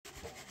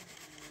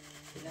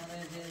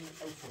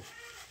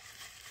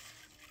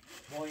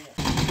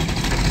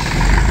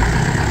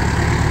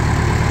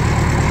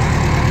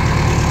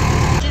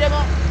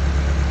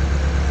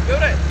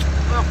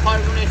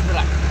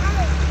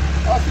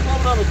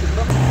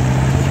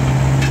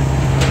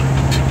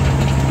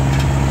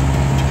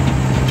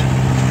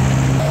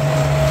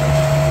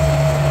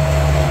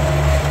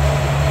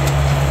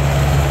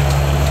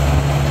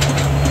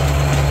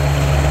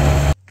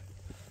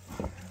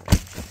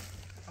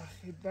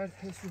بعد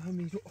حسو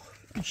همین رو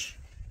ایش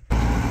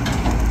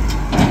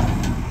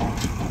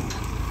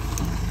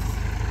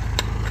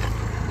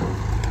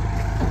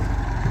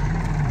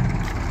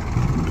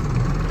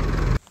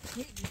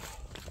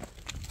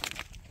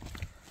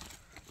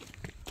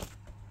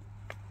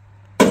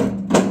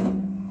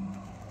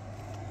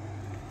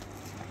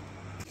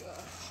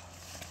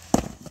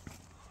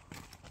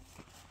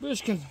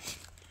بشکن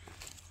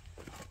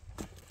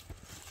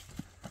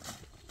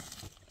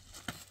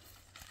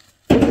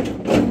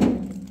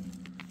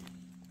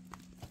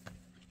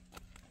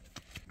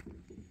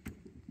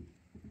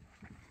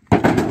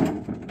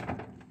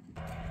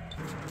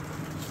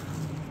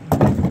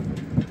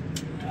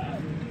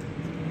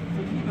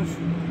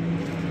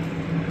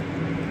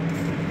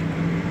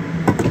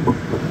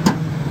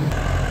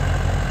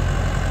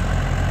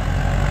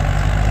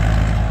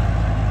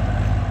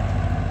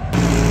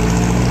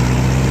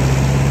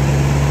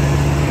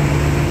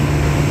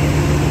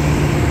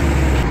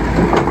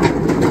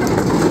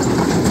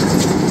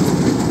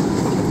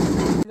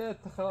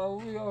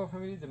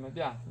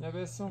بیا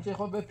نبستم که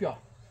خود بپیا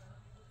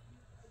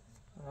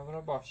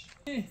برو باش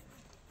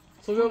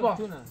صوبیا با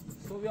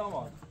صوبیا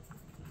ما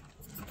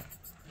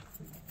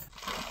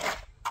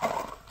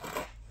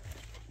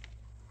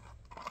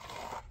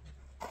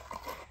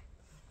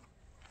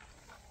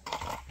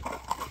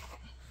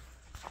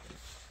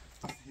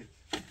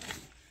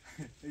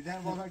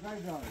Den baragay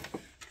dare.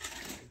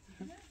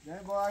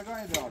 Den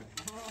baragay dare.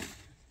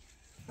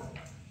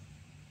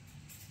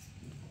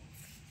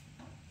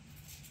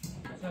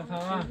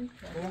 Tamam.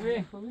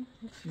 خوبی؟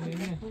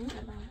 چیه؟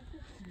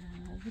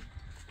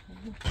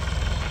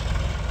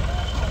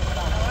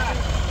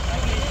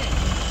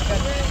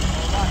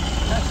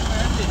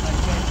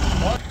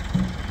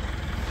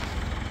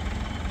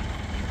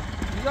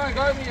 میزان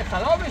گاهی میگه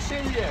خراب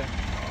بشه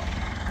دیگه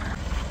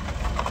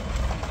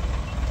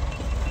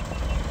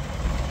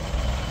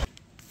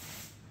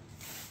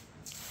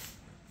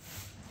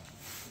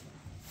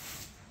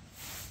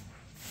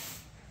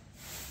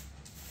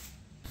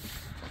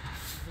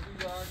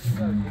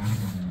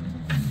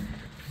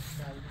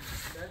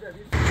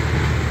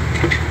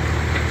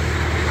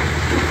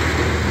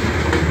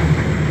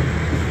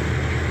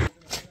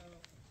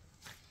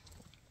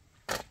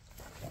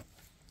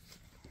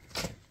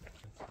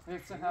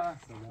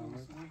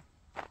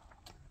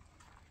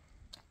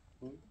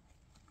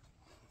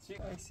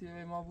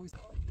سیره ما بود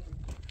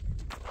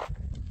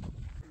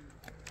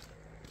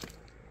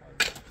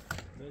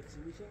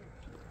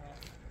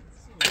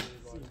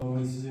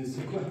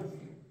C'est quoi?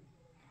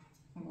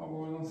 On va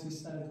voir dans ces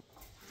salles.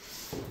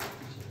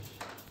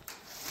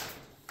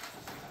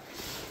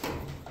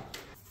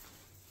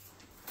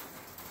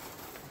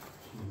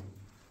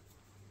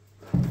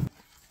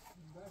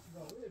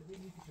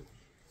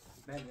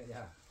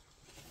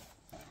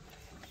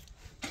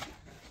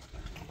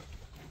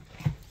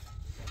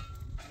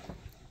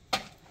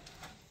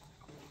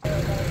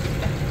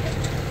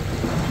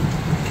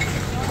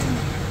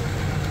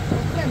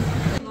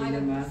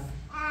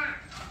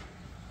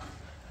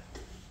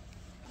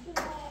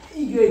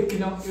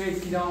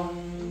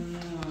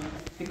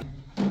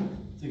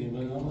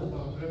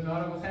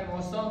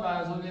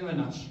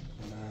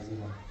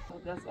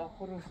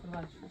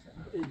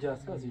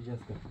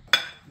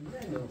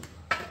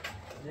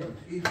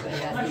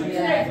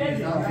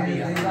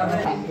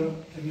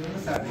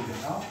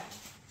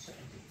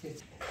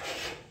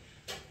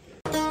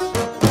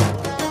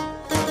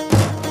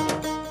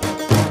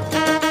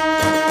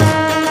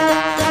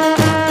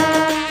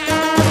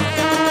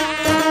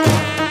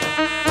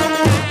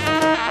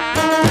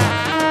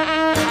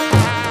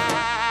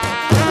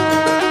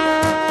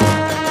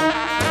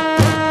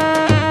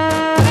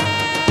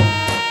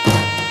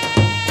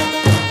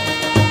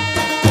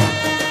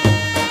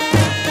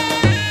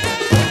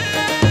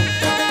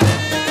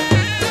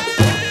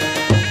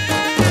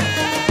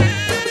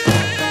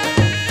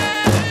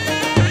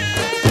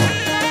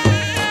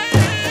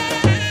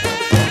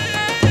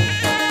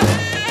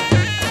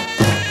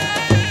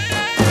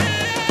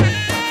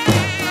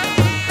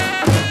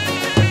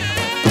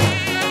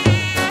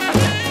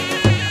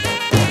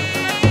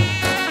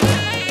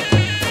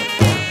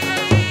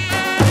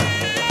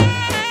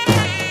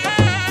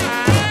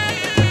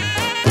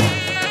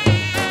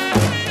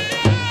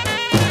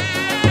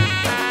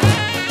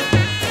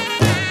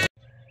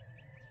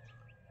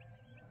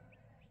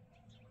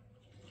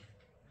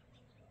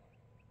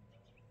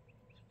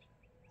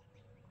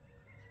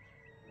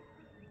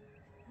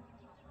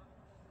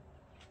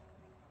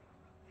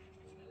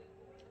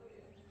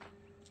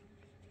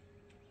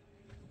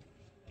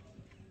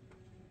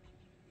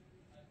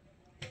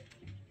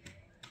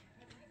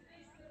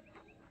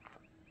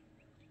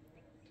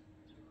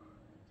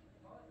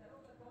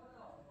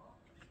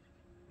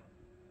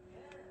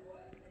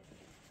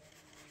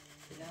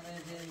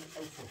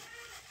 اوتو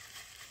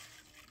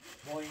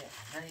باید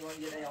هنی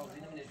وان یه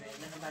یازی نمیده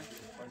نه هم بچه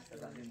باش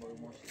کردن این باید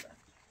ماشی بر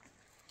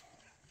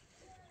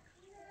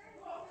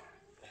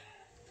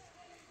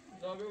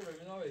زابه او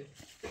ببین آبی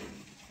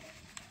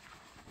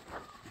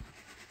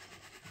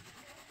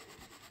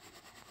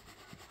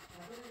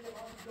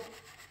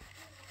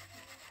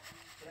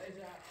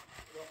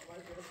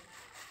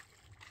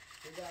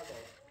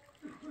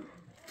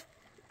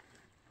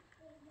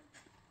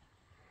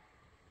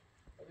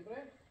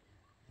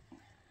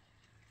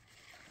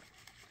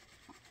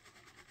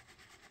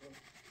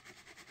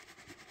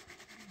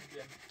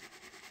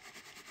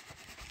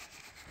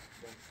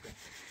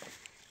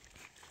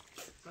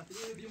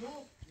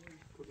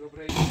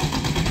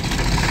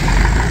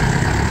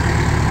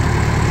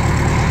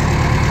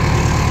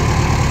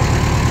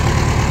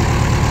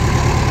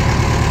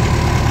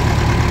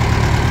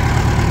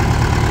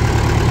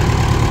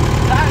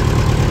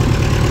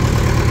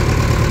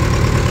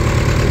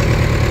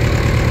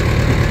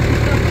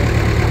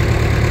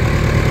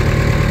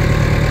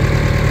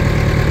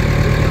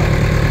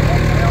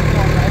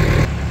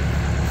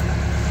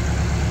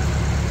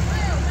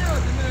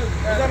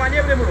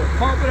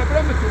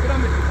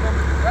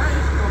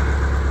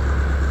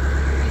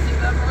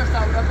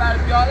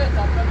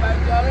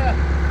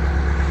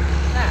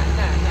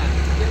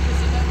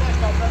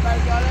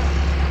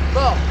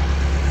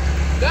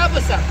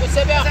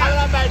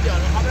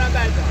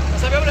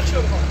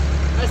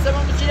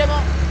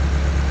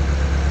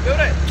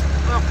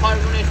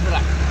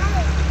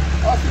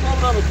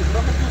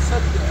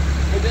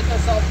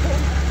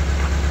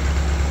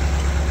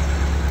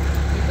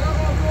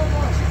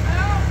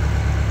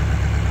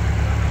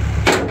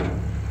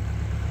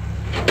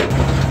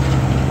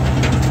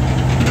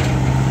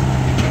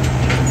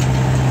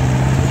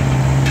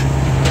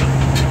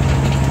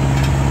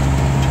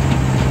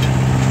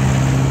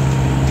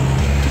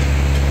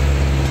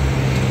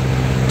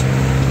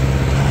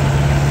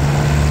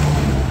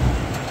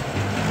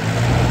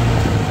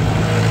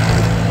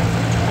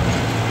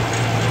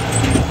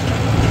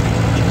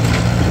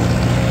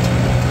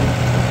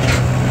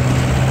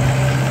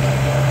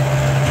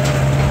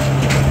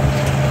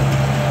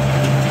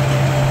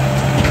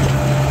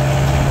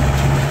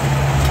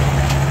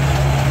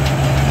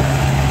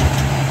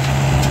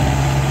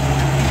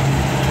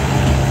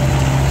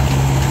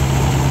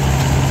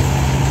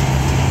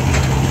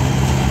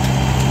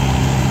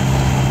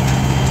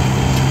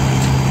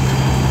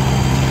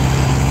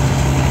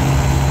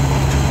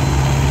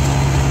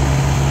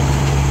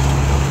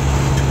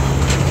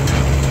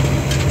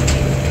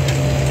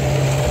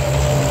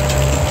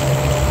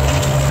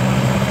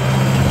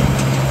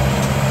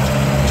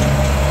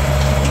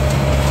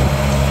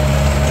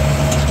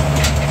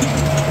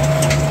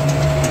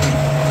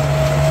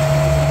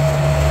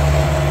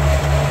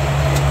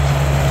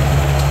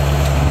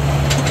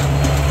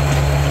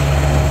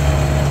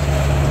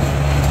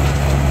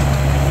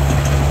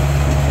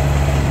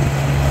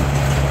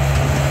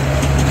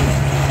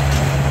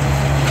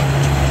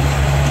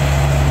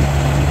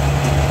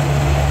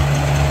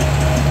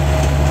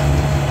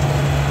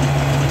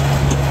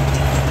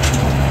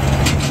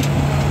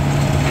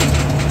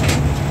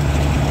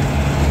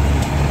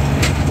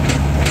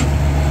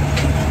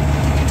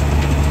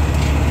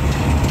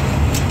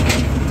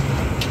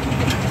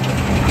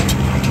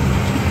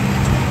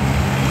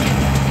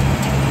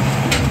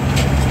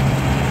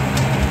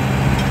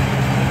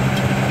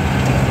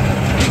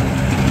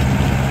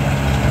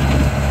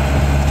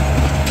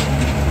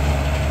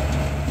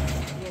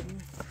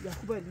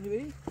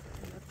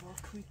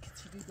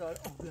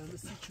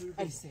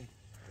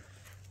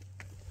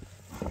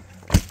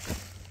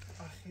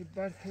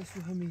بعد حس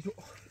رو همین رو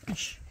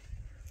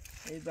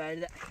ای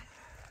برده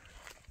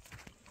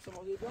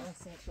شما دیدم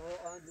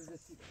شما اندازه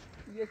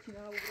یکی نه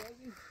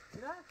برازی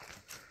نه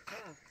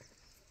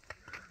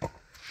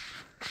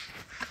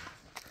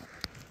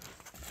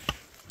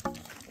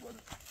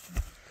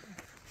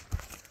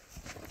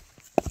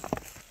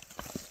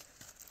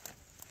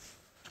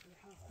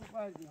ها خوب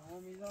بردی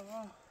همین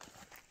آقا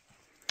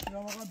یا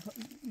آقا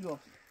ایرا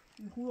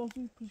این خوب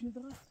آسون کشید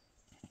داره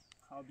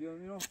ها بیا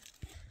میرو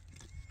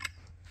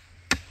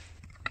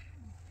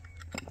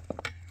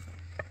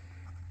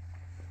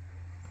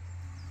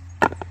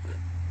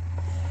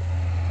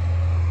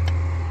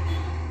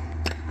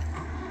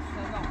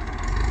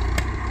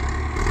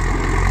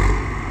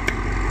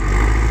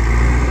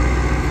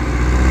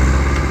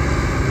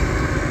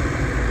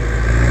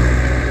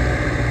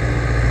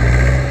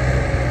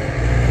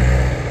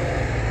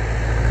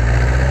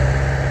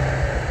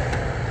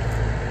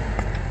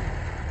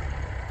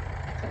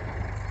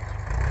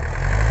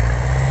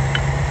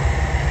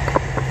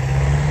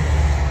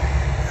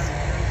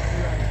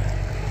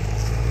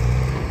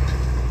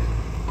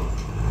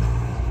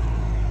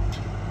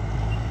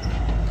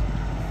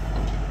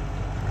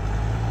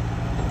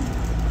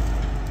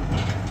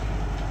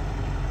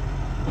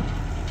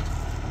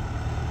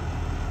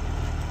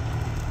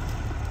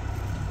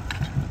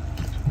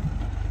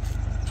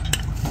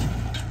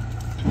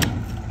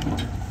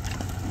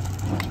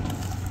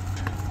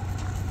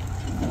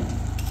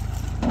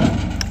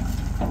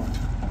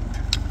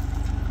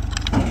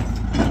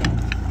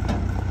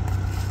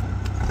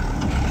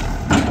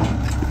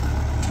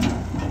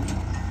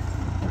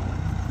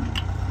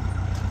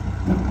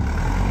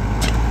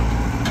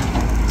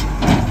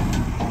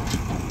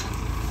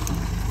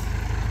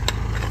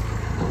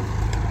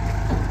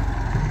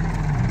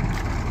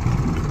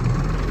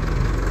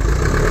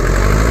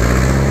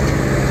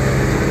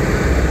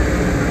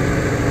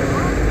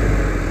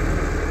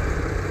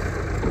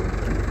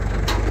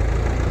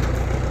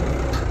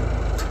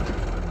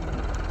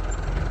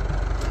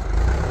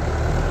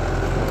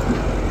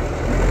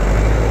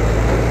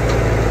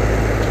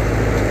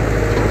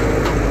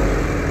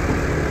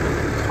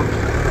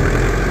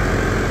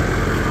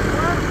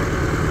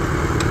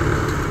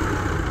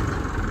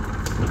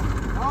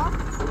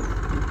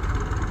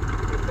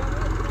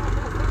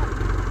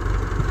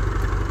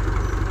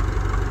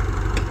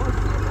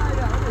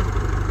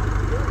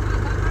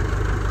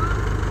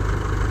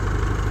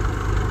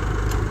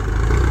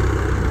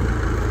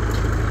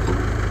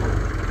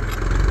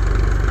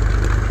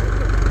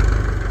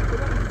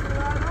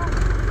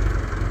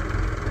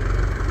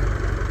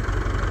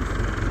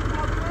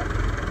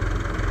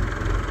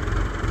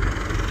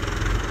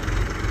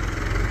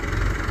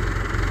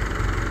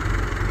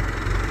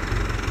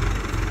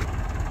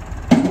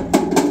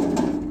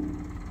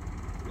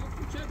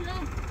بیا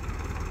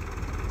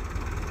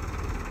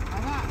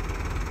آقا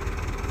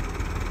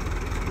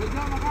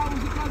بگم آقا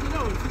اوزی کازه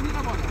نو چیزی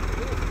نبالا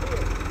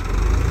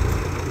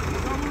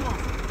آقا برو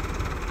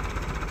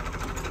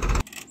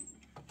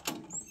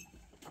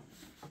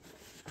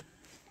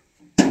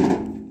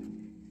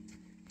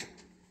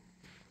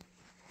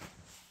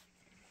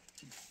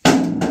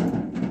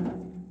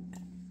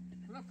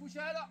برو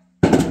پوشه هلا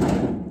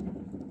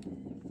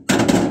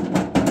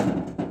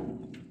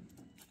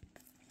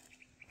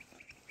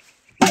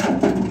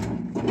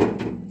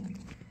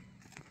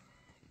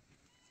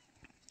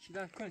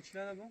چیلن کن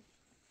چیلن نبون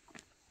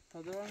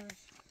تا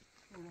دوانش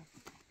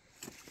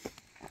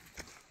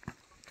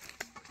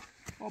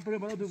بره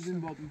بالا دوزین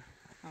بادم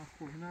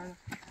خوب نه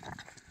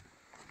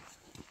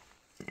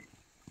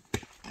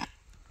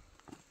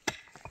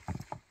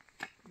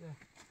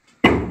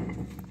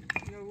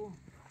بیا بو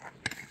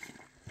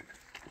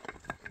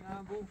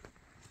نه بو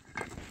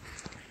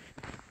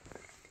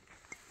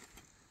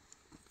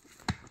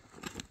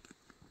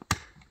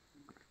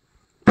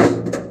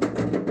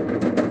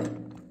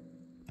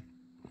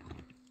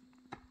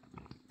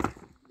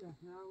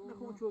نه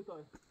خوب چوب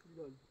تای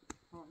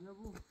ها نه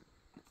بو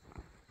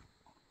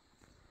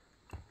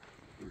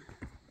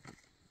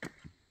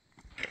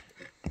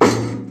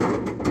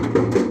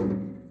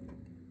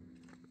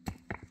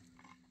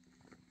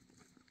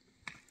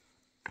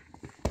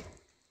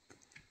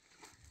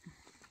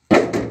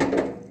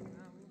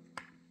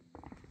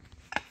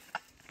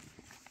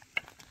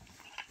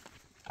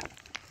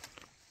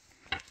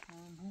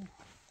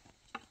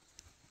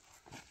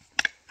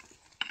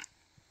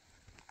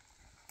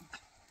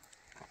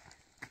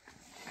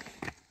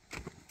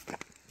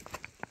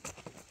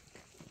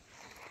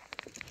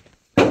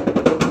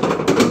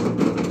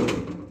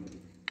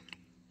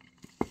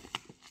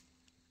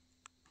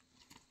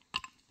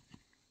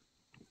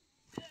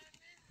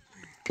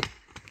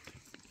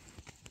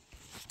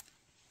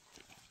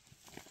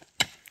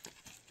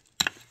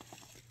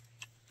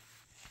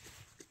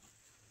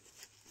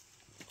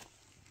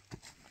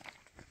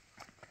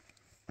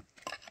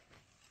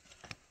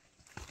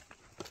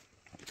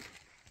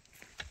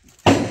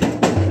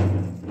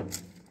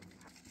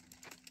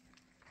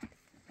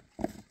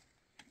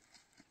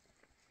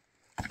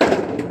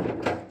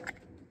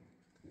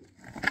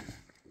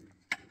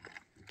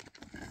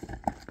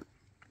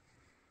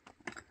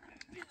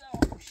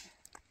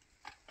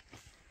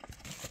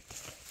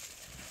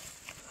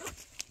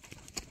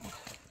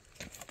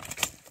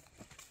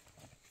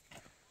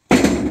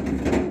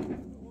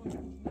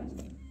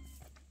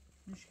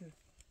مشكلة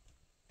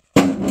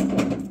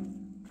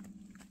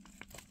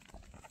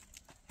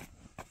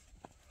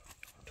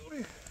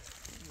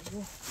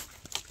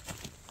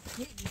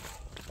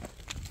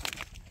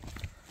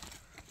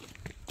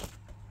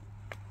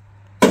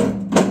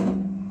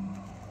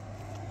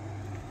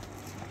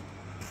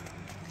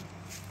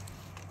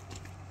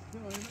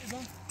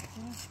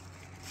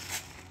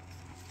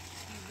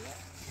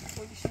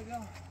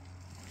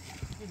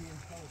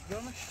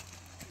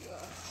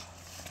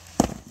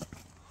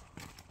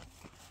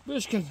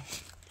مشكلة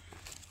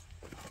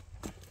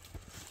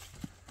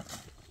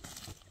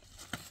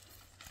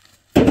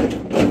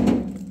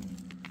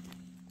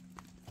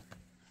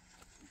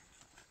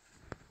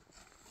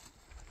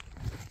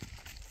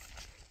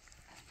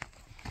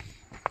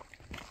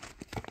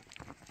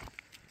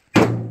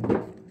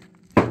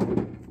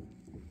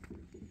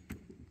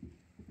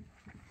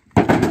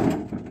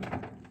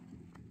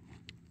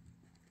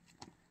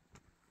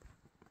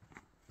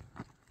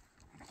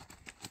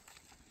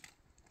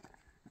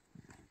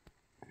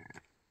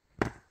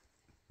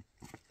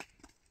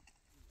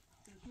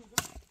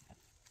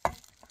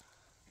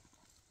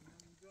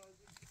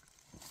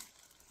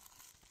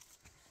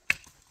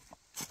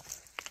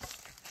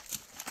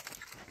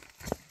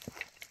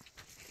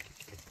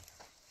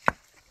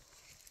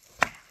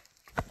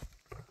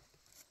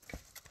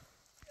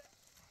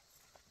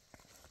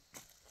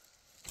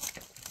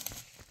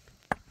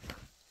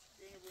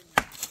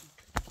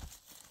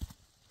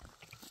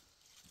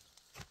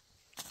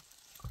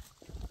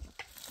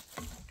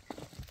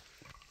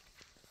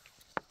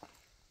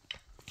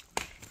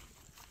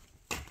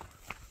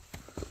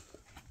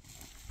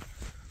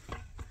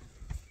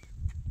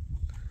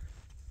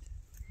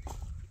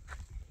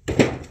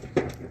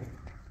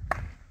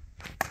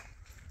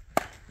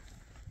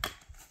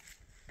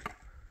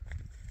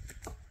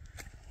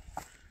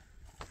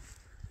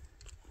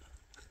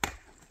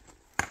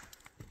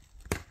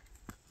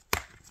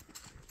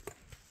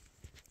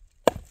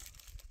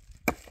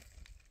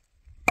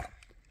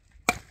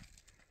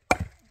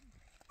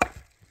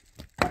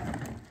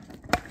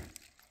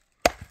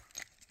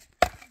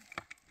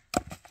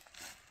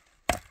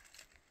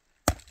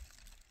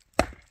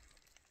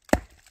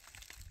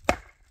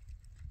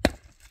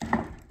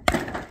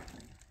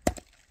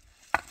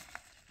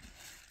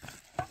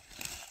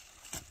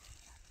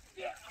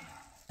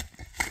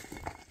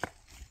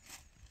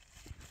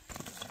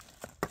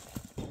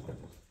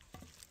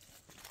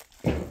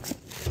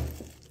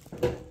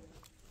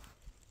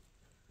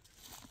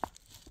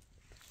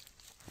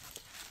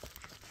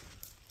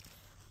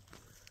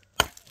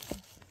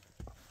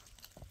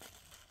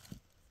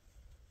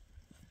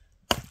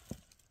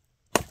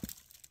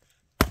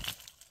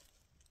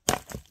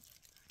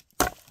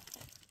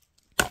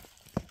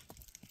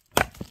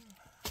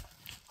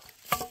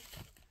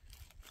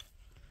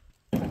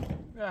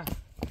Ja.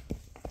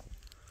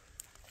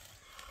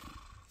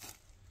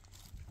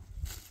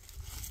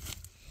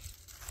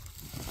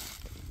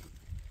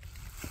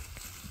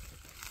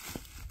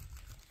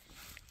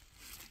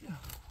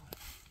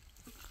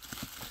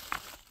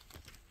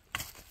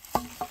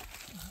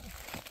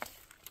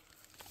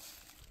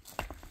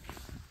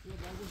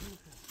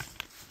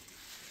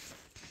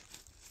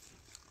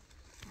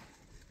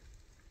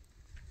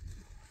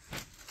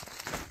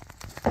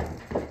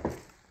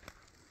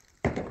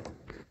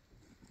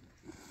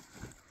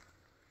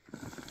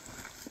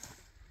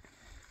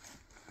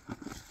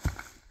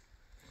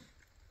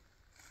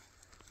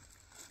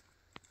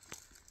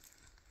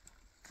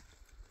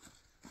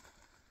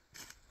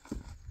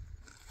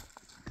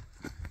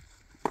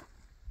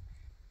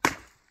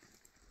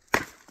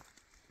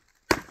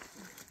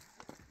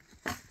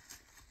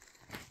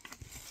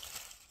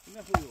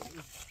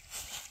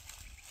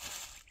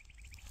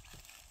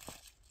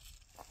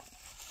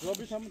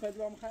 رابط همون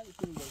تجربه هم خیلی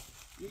کنیم باید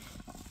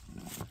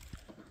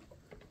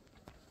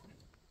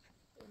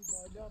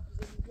بالا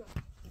بزنیم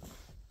جا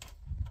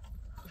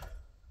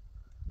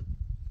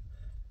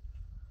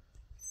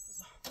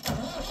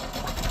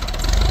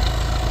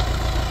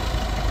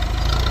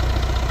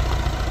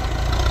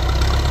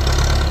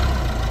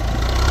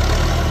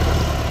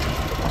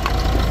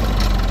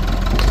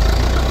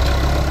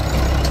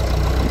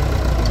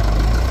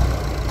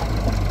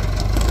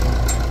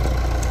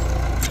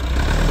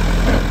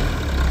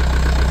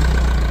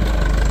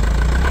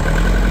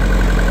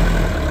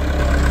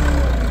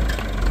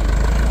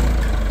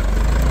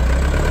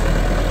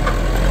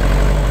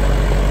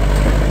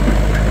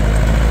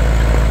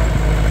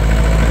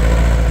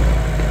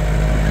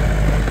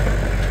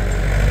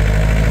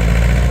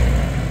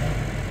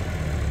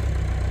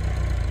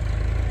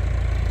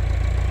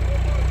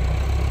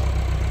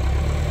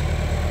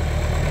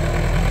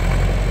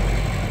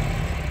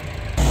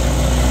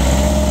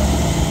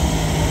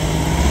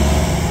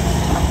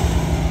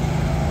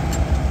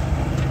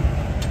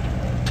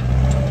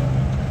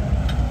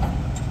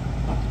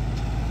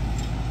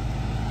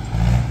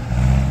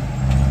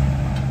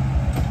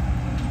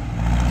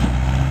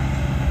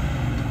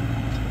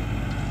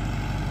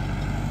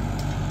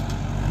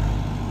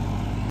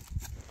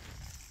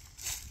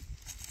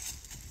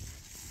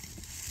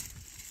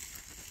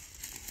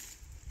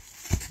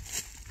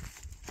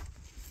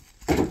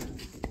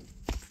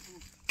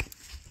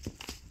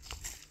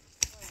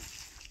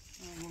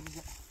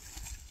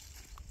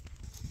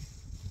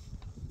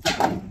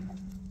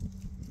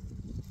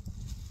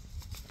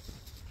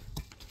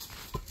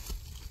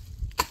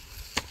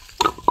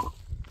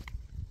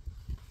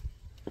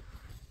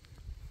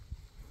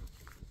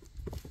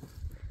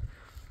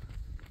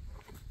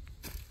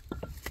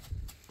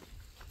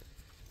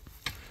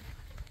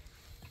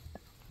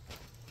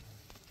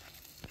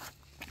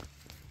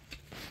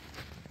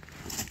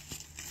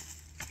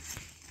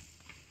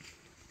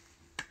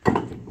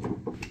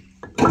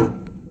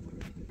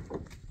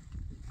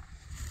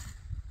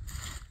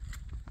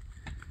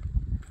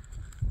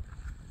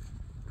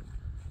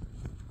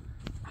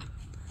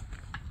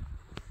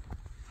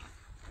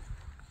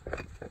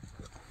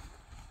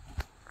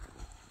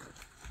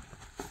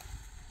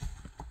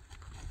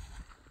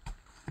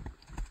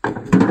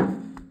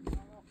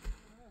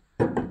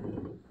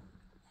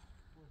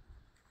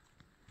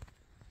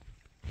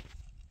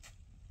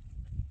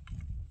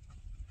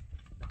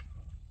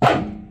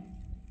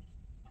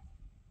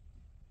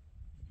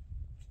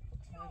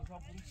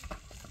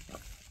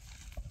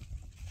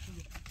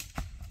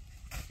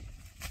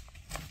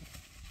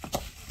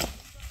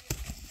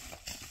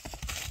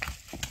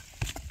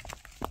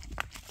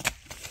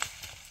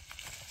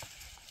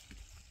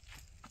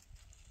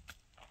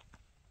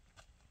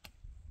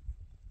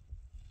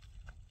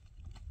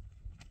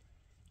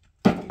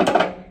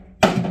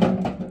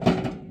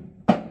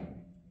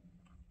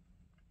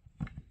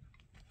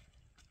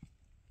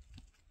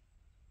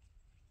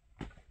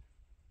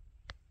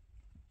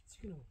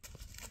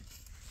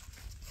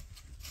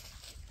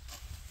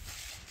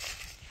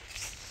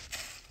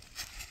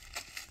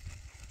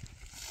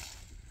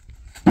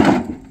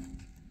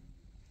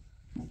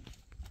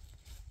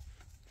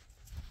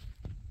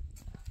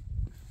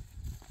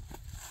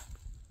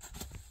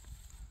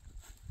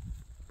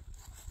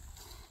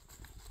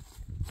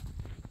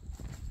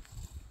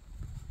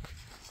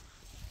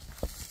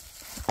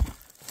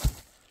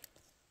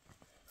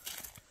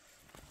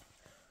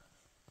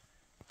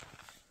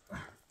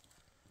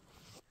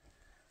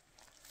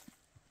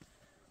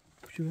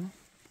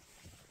Şuraya.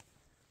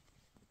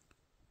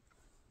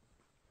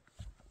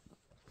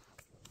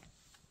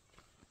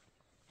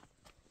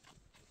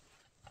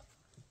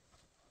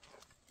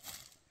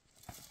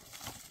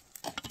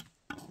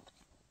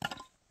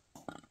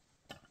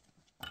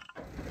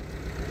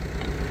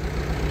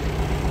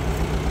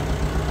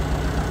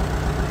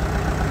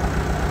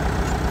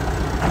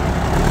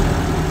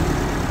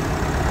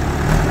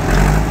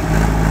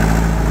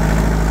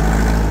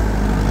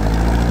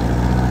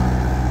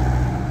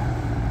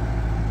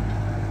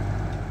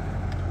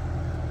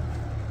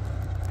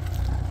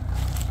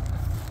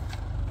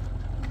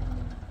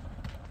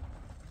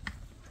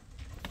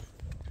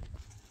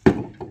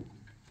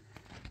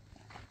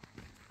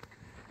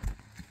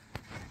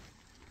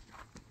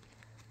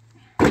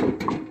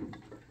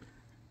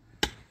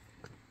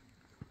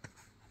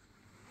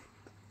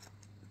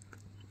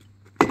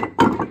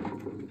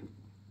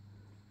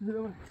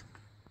 بمونه.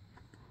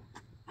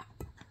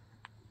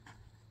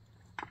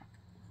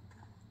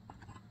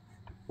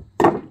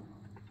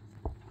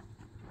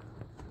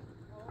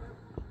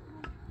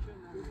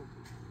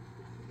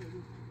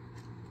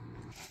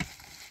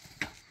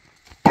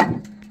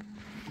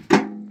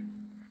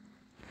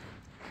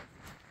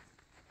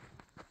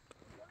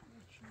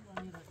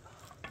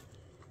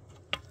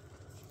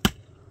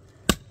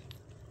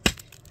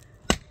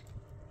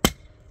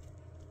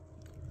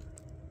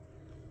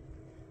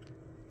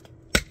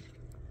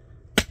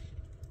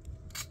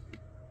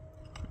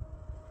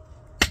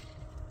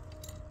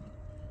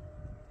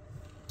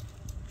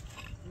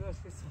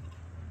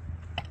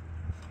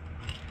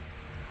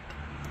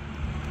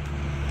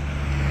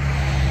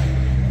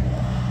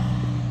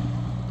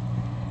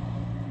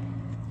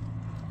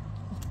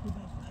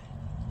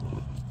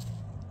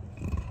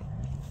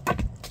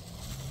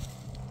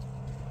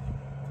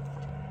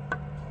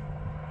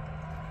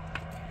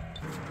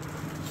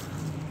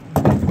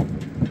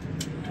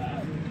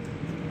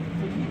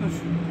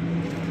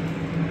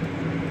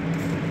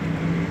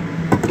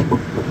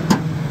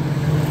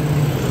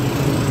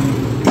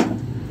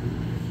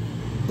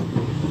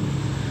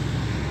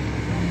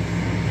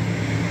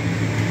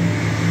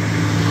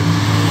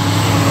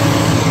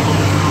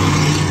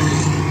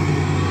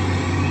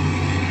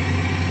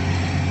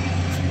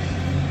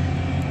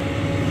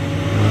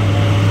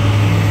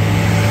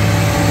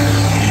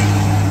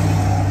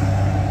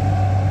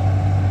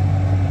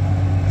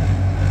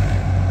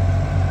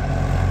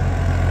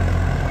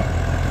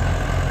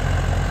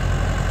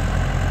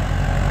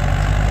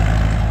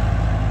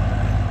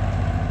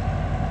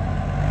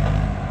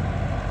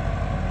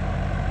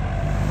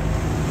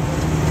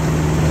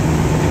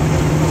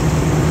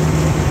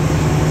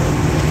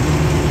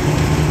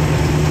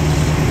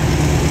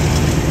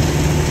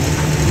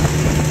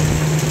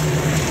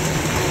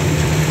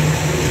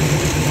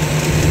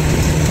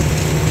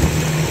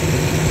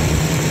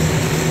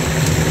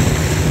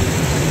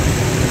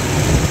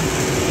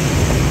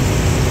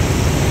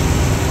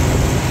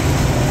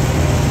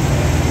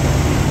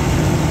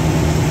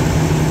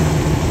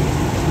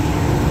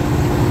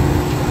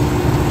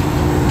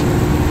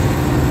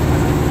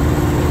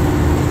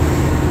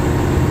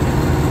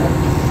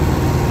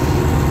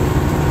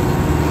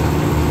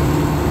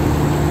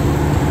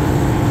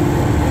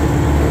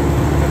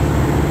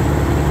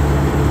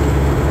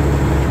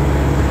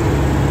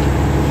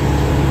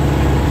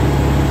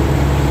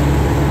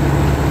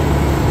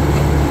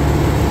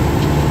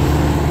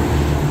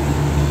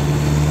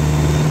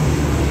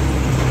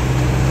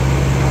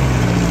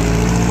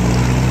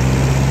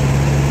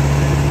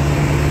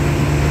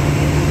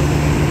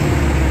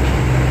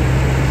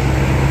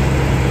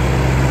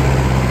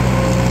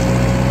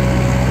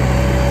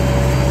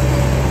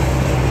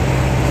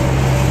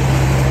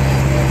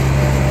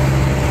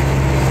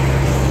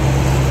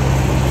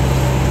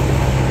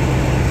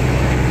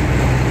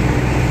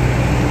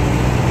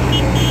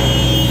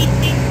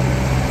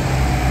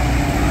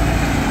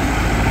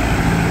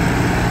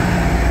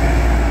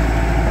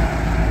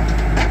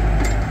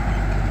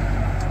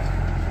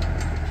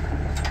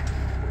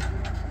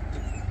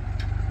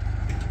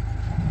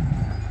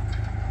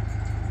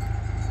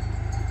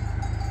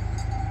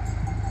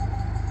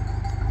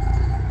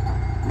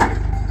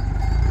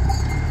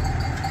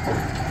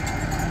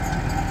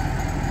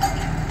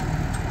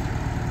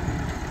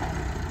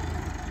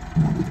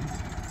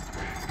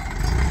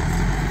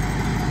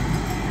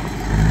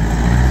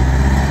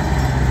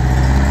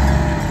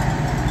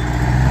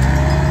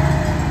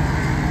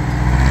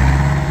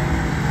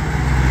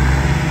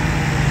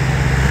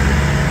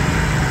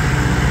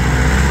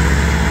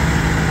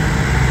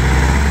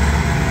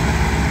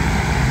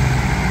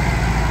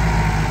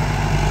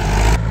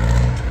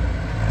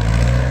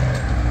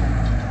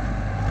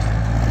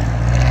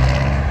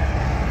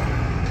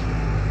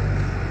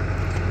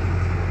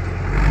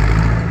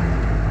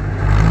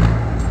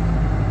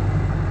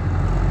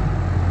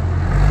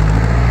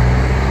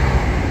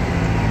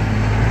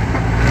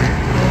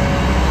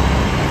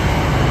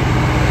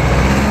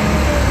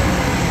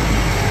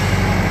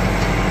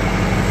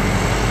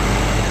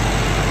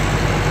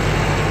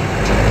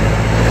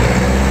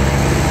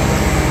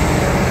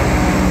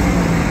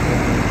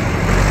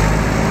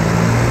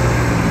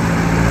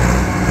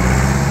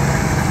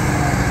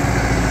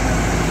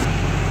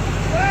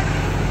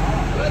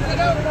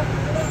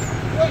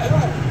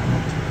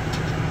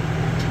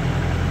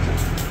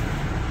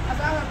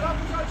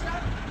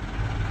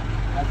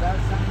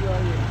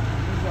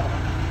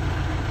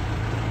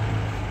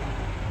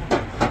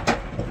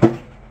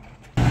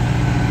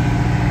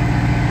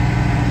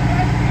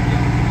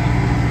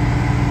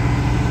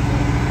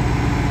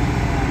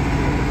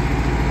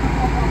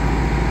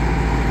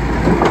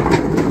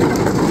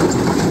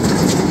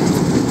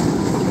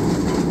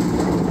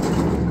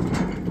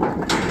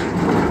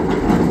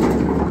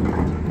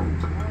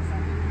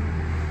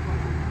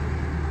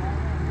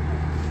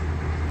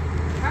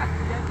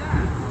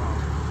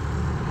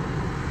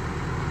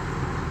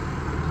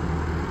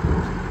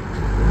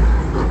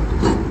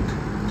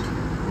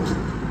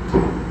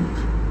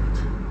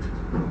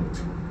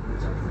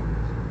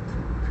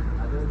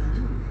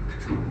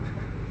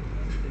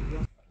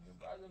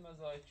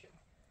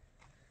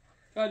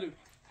 بلو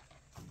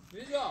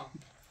میجا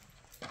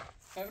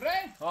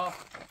امره؟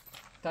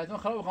 تایتون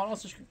خراب بخوام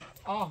راستش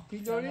کن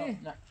پیل داری؟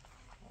 نه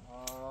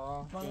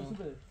من تو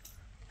بده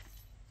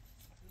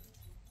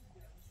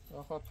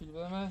بخواه پیل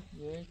بدمه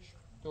 1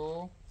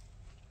 2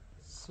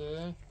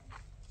 3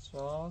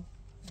 4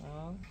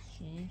 5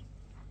 6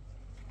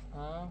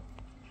 7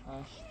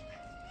 8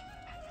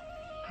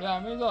 بیا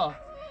میجا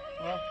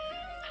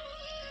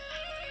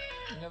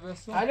اینو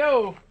بسون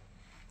الو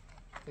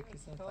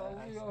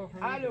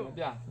الو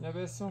بیا اینو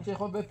بسون چه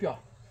خود بپیا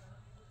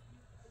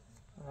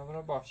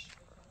برو باش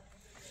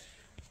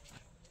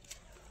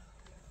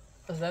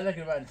از لك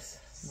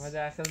البالس ما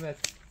در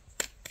خدمت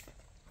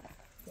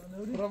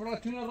برو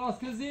تونه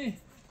راست کزی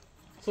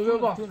صوبیا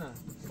با تونه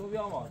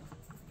صوبیا آماد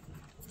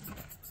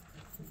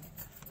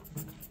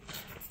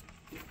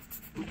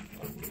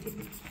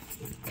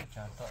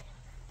چند تا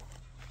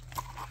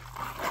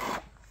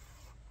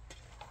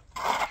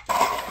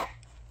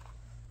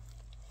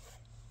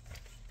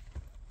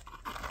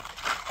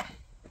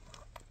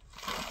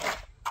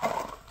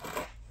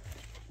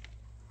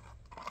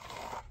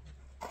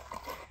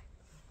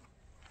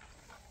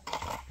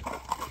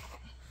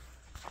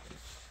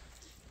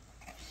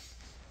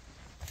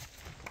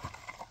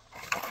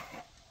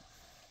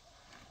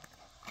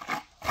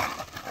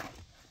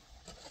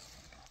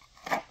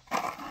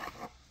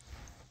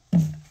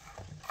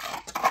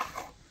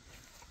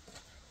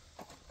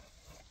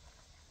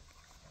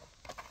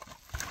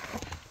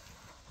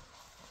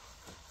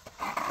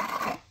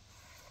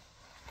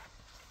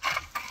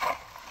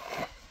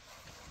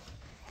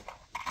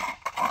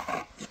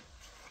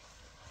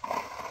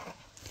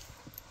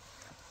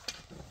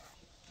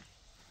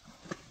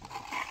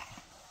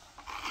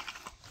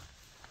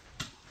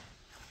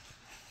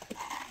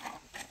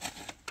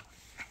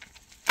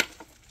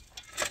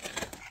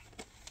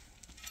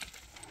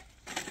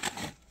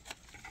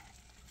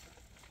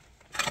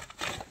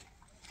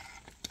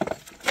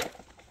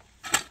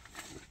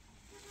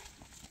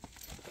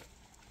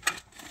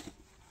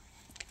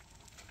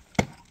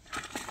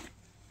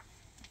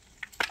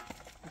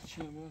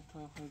چیه به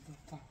تا خیلی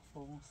تا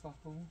فوق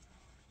صافون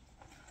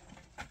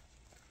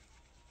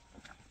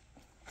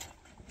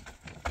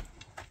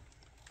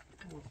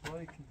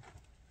وای که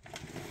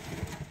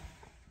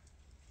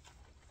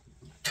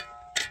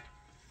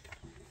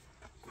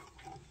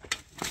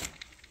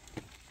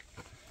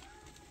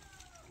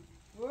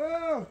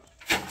Whoa!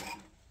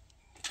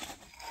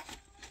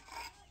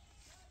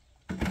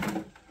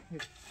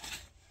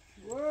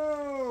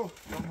 Whoa!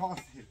 De har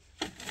sitt.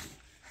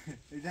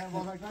 Den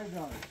var jag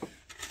idag.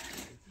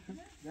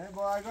 Den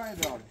var jag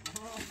idag.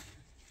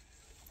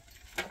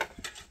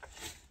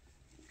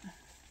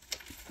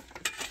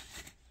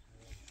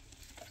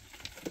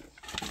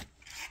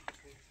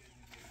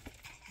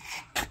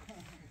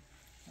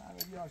 Nej,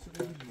 men jag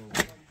ska inte nå.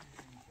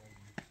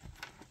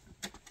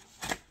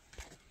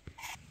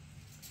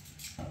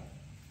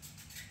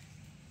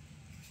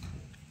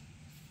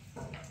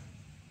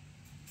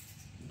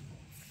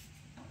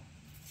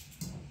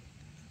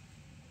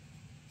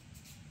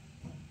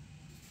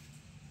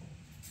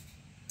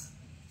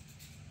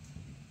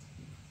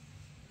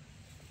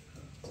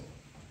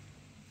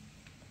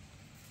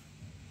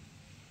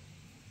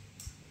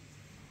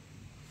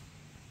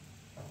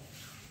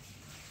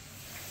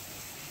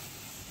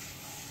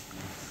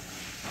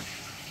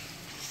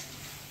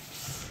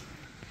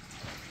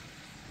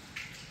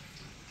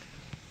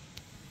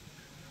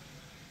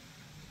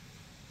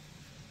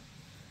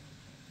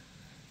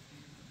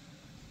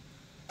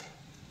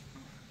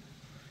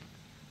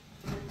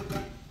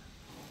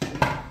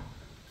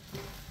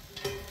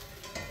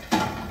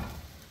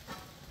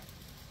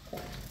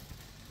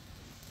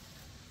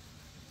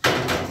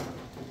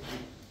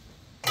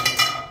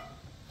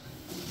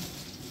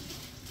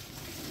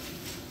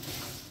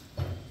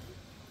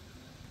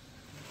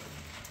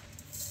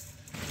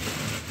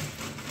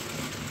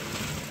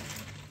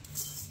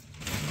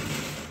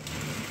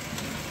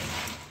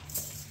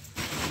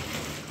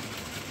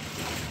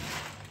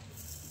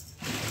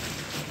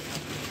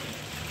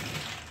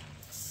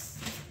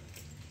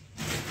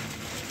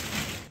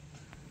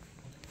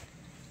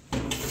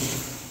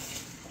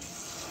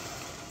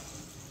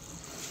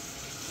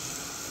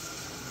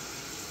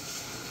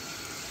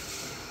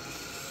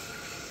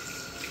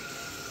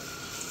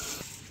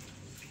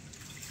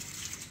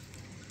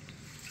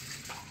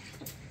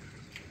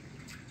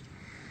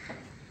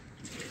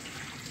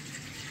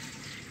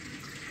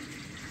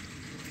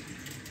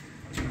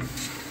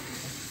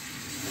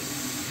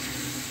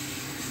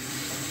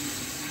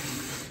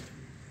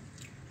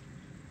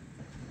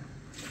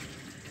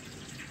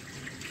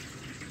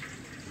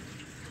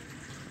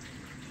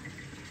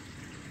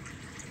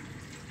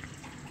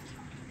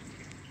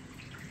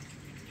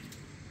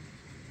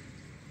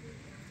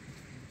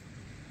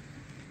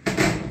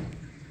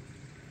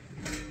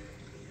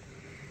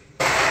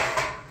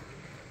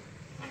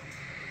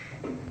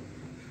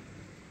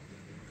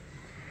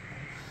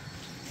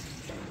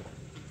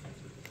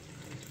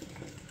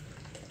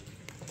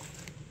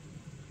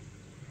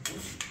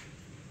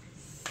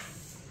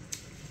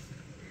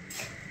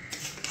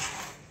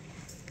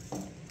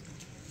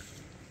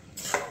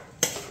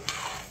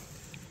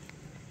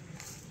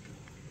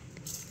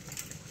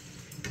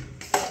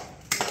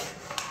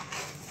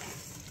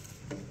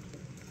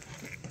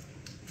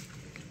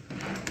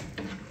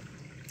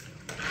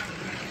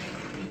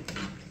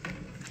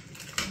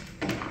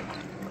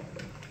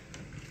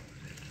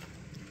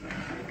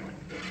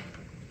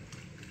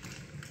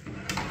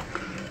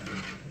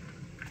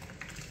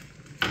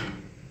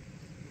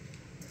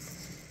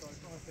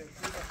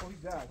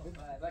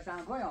 نه باش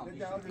هم پایان نه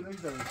جواب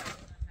نمیدم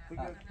تو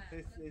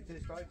که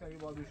تست کاری کنی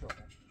با دو شما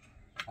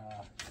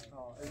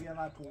اگه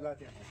من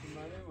قولت هم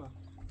Malema.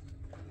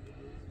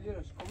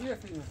 Vjeruš, ko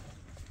uvijek ima?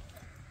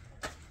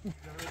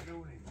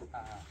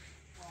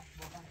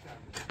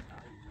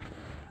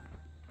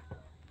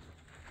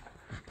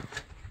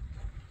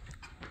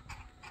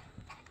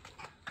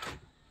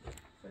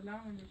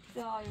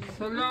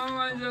 سلام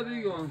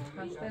علیکم.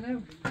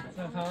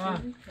 چه خبر؟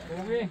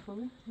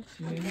 خوبی؟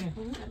 چیه؟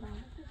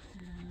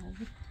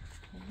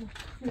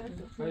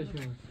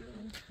 خوشم.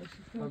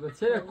 بابا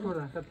چه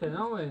کوره؟ خب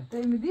نامه؟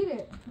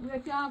 مدیره.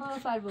 یکی آن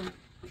سر بود.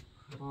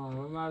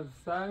 من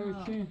سر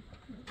چی؟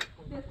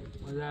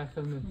 ولی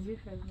خدمت.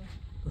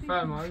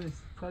 بفرمایید.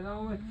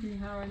 سلامتی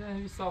همه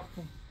نه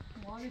ساختم.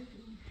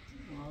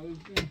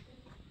 مالکی.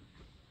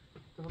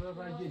 تو را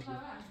باید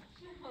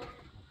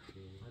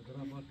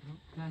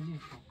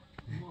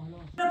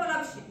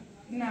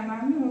نه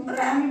من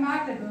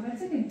مرد دارم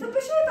چی؟ تو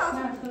بشه تازه.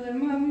 نه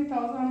خودم همین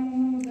تازه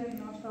همون مدل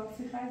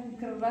ناشتاسی خیلی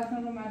کروات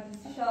رو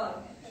مدرسه. شاد.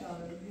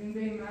 این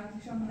به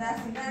مرد شما.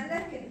 دست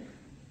نکن.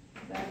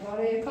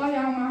 درباره کاری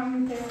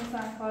همین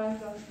تلفن کار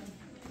داشتم.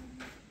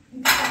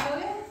 این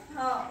کاری؟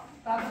 ها.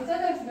 قبل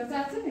داشت به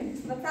ترتیبی.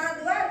 به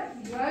ترتیب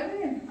دوار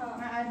ببین.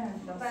 من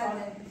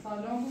عادت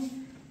سالم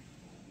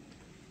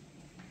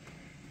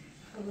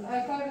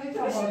کار به تو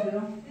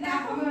بردم. نه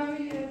خب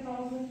همین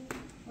تازه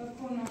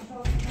بکن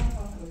ناشتاسی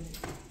کنم.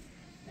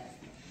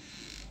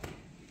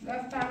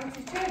 رفتم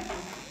چی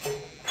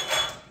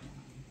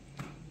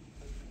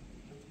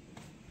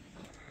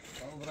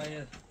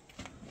برای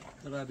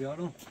را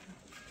بیارم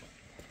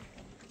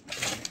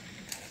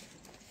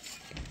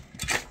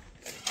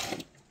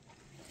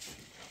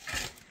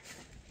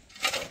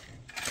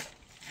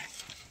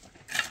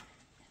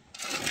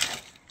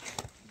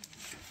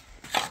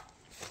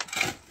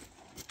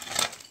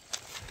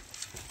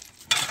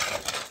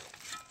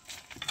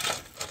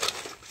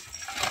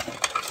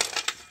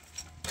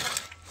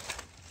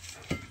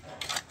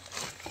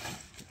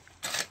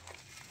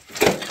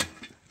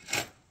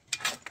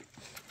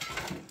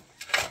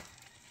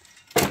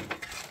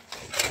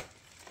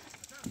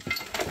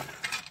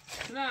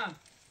نه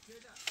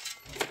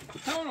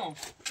همونو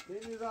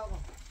بینی رابا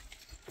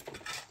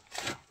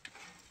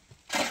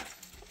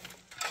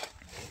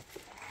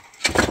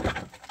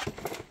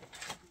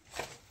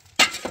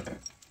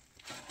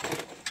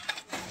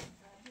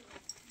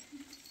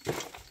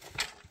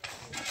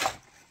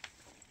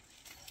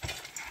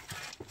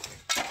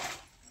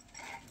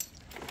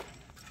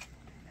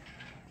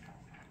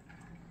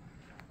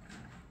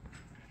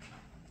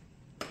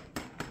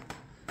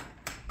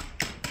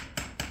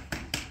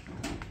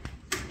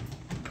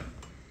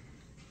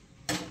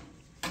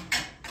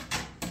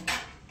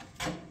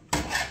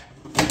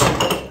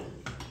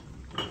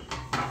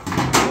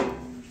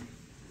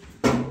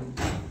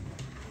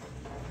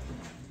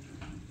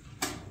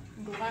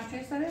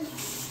چه سره؟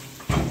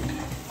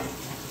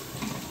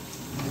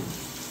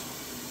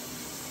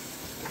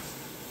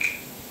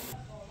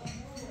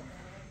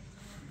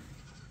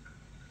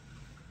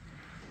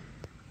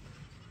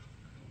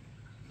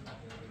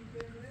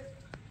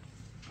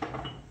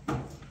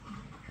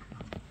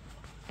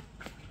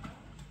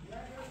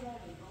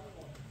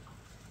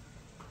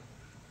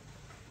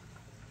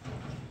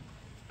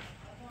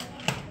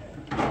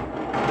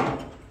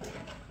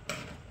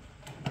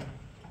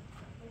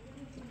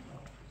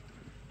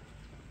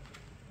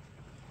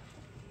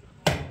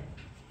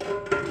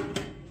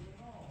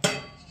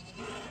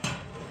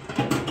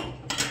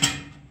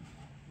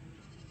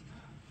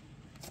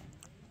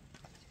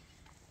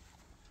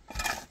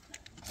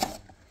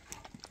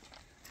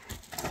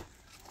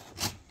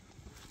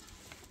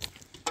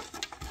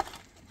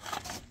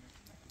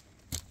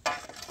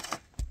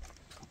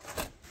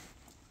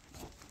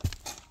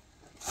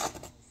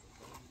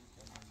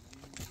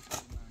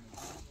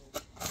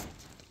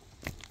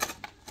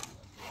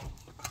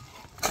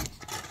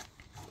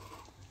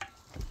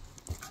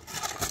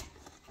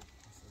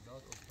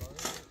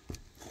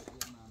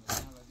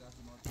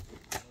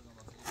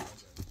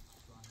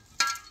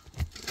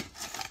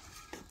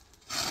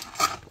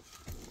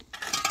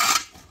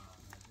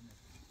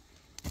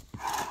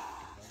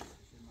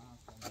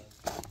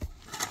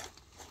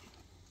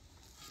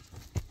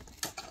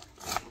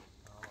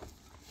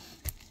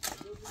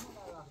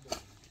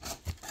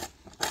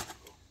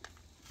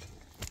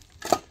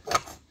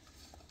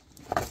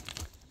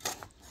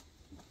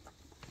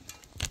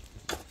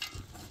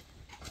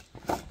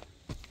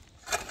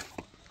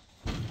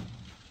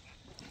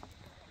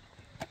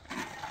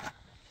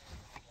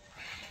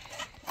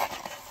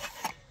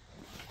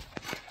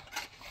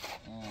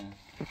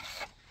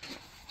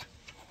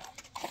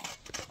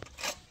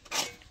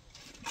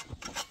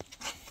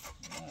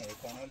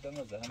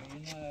 olmaz. Hem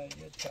yine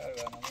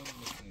yeter anamın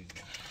mısırıydı.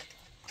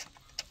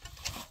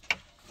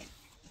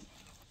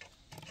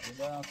 Bir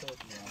daha sonra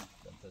yapacağım.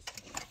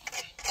 Fantastik.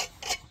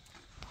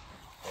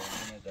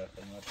 Yine de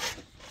akılmat.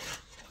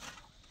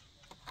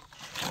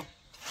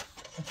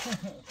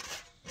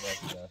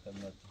 Biraz daha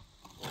akılmat.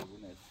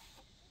 Bu ne?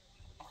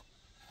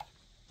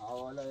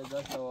 حالا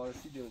ازش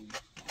وارسی دوی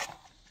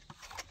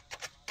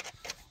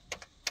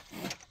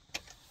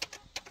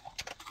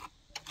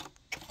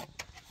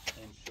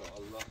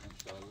انشاءالله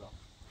انشاءالله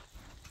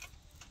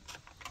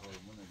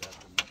قربون دست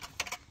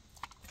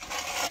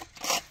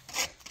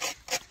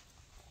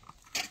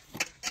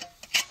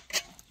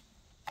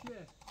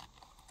چیه؟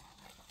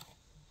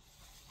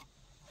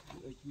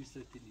 اکبیر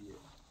ستیلیه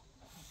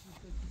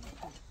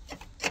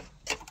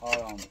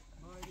آرام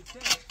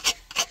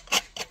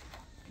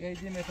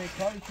قیدی مفه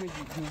کاری که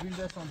دوبین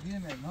دستان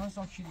بیرمه نه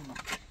هستان چیلی من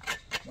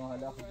نه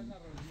حالا خودی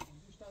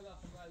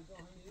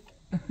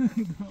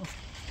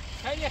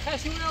خیلی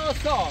خشونه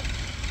استاد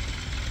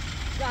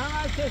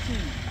زحمت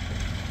کشید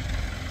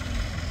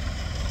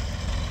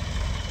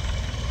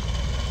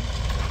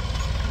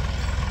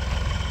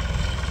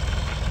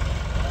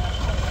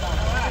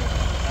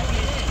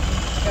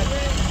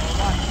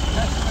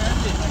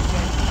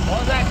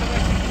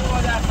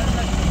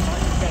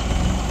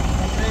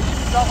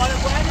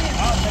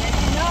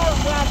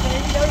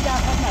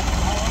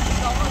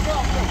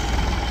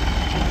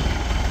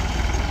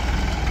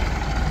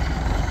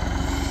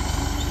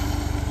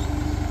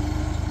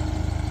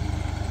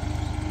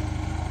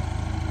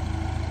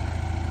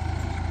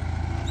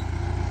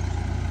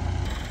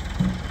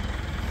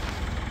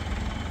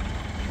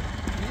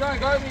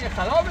نگاه دیگه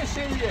خراب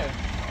بشه دیگه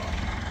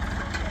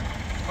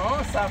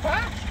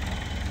سفر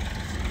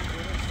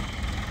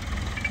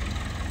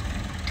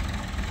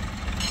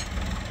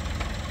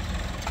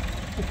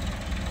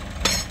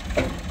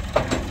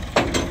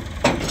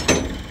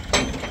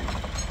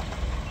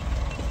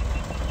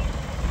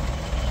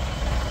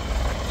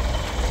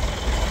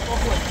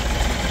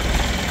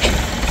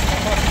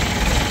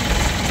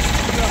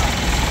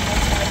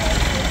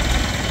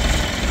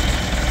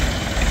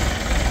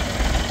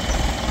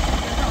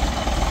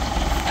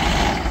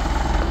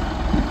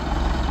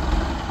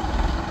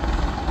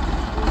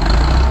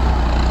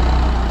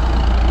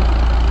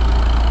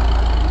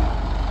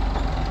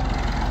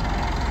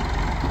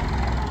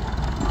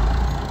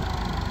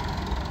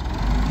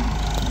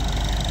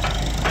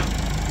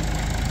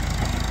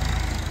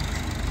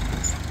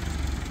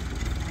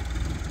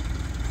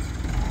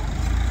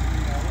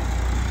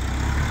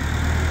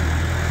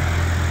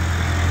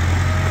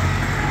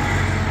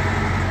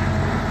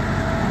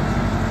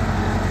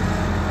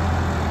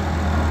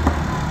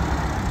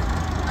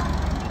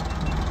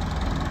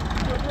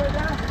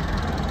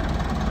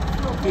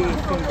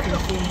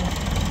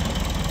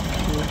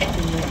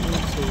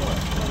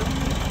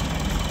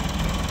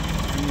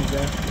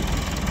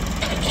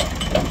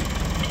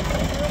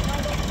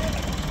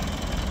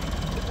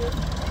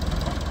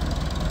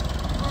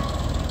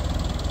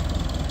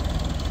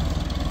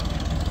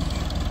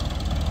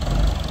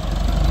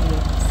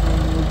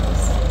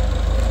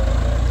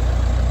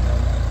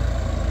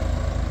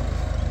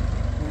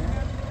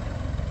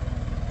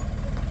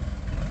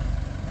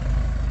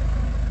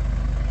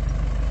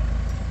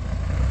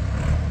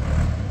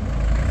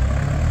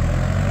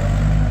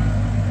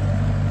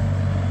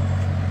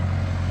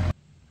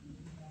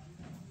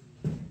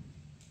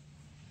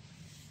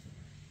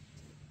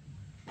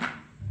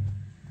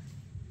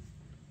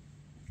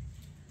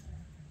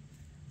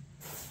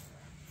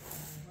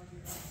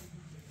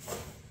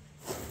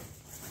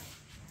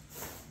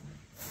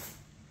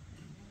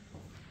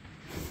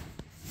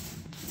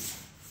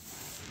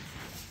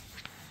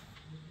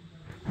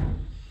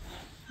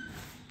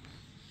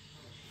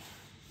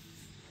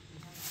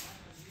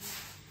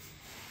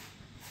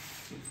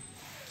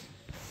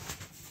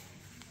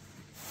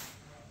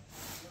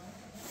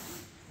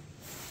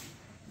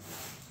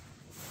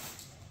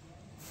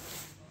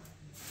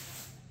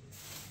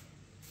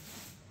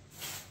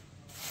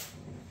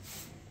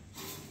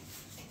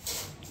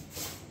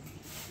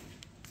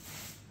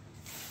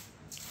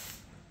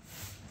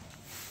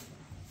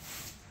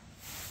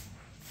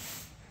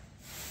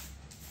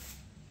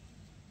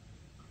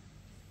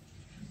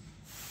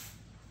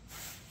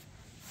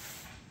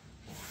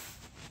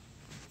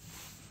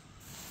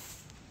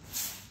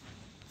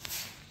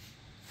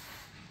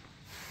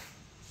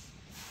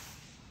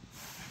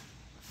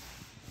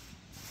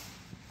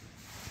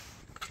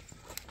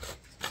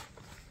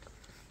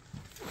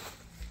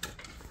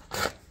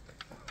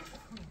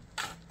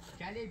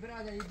علی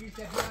برادر یه بیل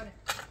بیاره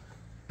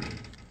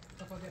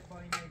تو خود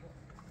پایین نگو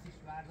سیش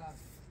بردار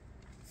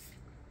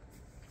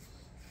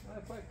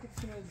من پای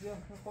کچی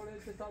مزیان خوره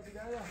اتتا بیده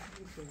یا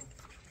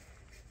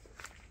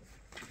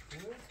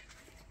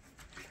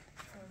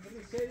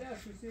بله سیلی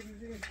هست و سی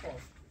روزی نیست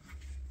خواست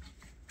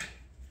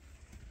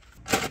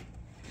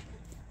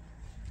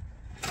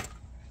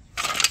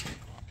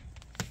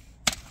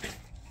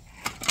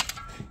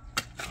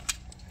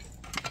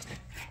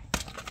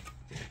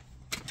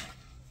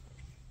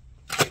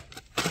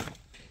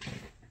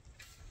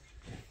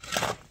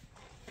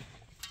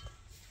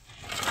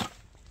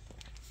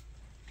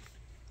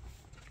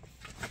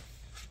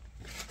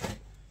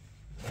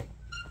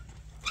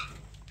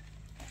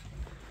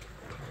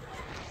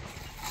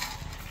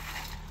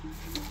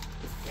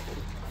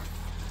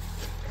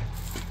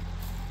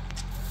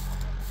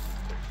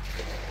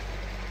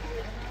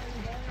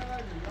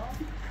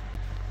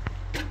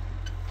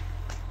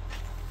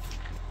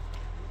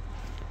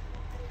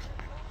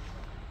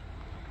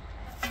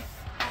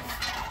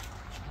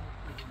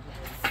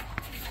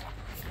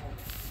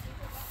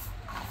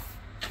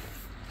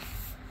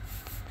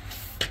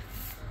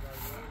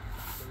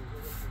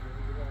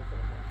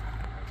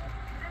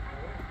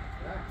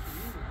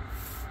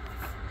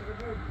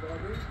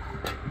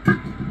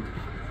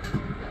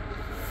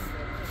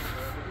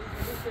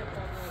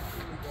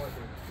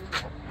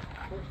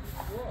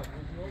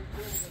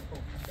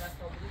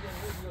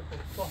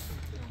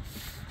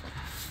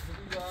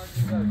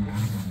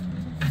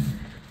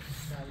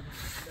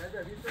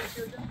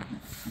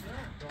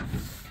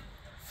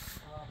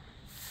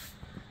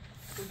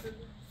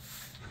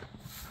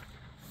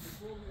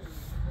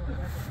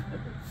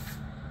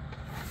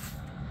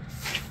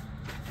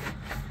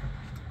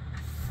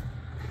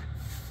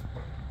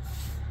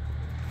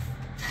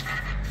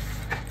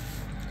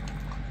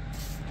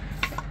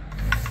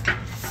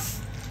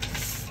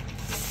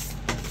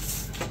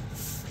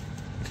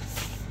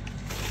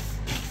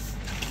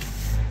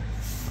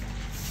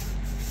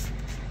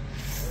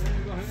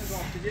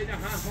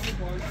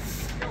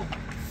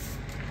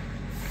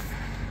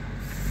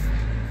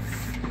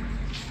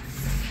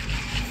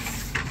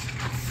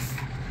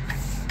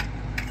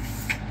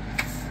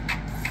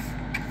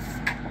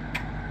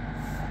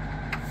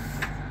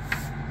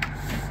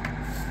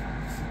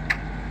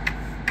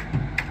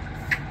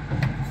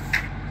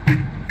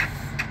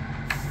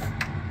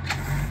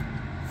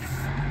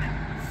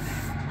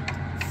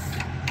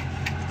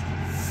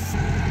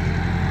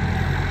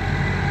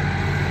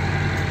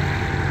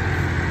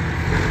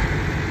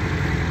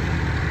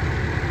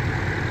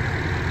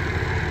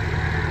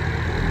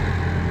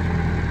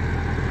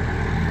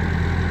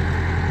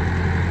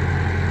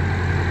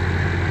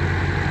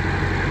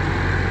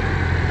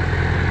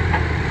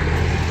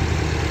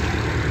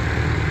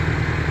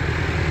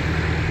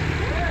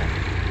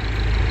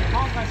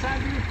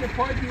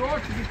پای دیوار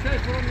چیزی که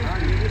فرو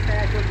نیست. یه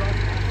سر کل باز.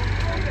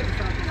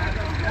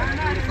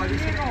 نه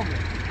نمی‌رامه.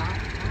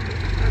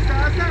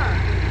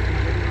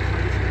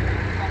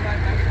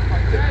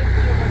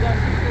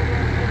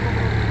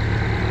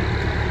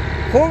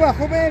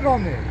 خوبه این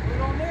رامه.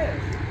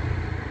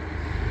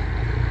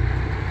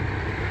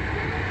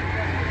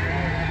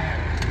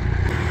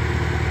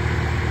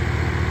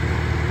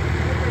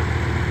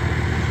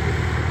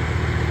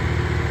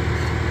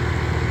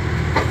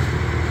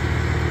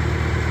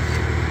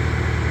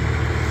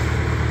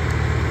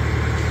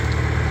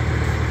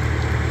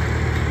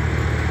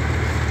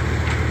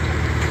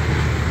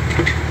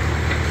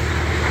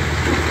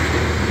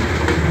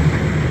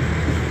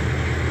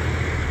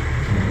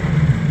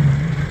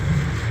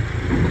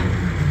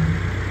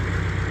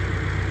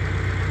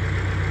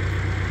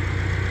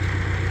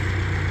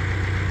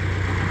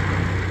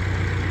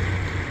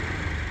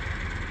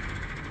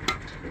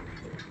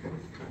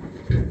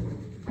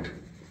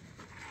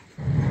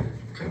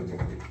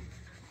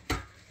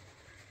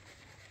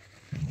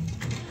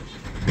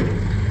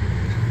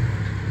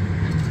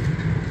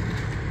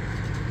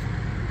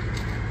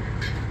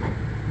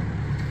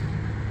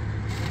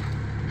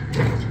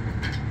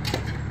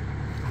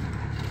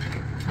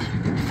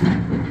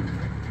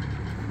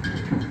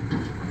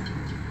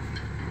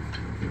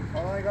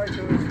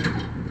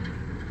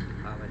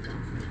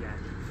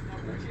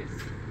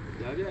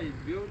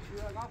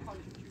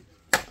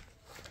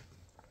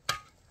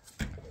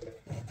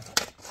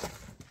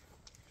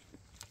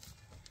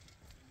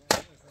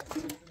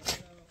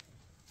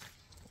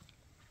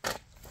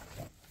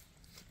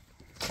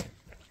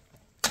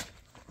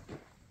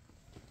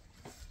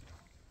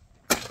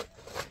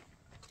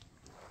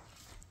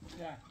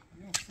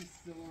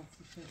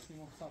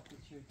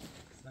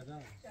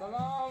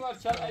 سلام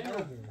بچه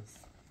ایوب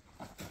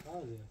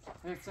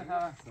چه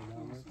خبر؟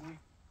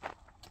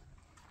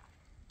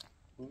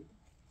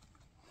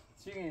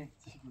 چی؟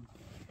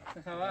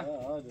 چه خبر؟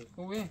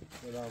 خوبی؟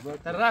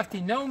 در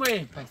رفتی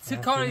نومه؟ چه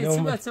کاری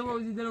چی بچه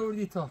بازی در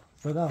آوردی تو؟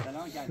 سلام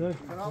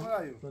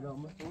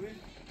خوبی؟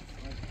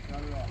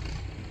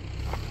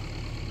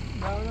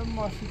 نه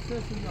ماشین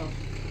سه سلام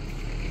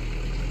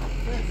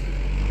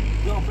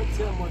قیافت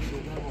چه ماشین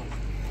در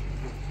ماشین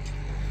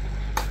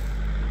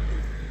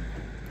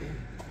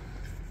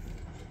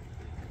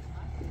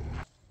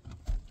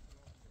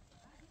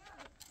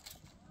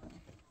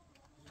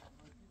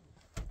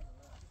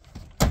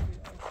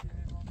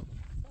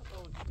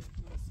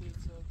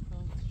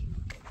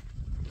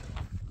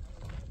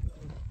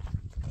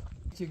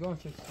چیگاه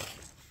چه؟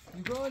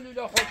 نگاه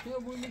لیلا خاطر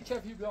بود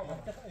میکفی بیا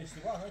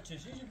اشتباه ها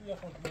چشیش بیا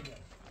خود بیا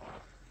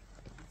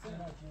سه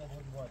ماشین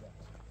خود بادا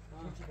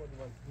چی بود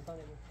بادا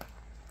بتانه بود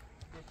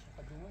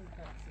خدمون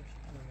کارش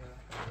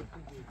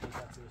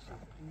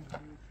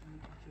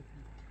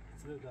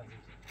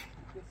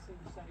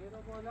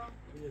سیاره بالا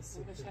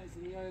اون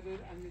شازیه رو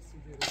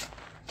انسیجره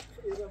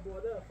اینا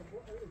بالا خب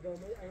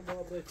ادامه این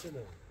بابت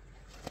چنه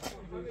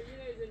همه این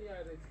ایزنی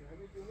آرزی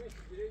همه جمعه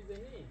چیزی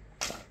ایزنی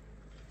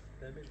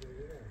همه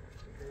جمعه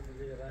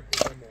خیلی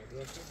راحت ما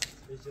درست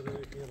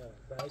اجرا کردن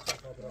بعد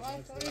خبر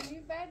آره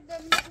بعد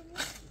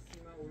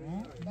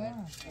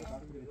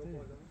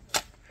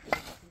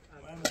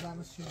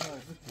زمان شیما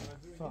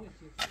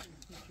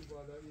چی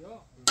بالایی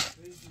ها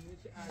رئیسینه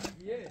چه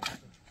عادیه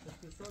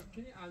اتصال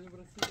کنی آنو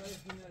برسی برای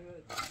دنیا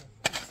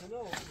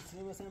سلام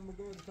مثلا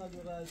میگم تا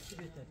دو راز چی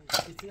بهتر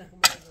اینا هم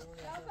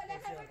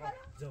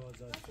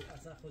جوازات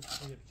اصلا خود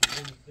چیه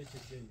بچه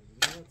چیه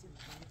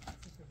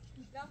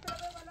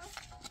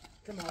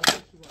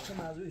کم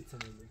از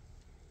ایتونه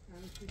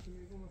همین که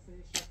میگم مثلا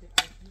یه شکل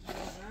اصلی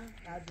دارن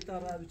عدد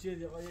تا رو چه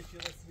دیگه یکی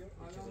رسیه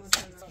حالا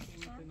مثلا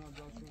این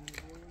تنازعشون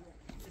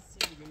میگم سی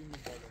دیگه این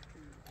میکنه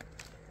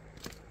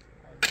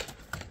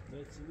نه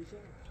چی میشه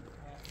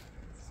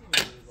سی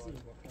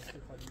وقتی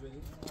خالی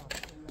بریم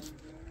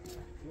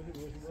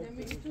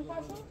نمیگی تو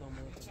خواستم؟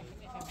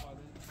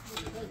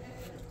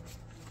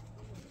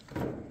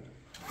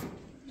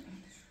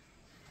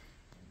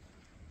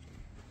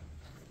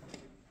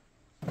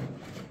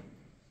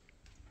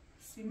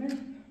 سیمه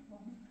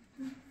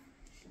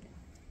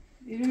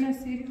بیرون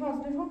سیری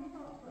خواست بگم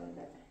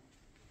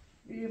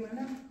بیرون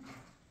منم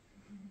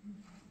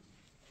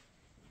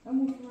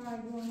همون که من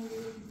اگه همون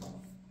بیرون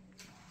خواست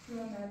که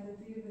من نده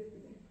دیگه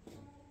بسیده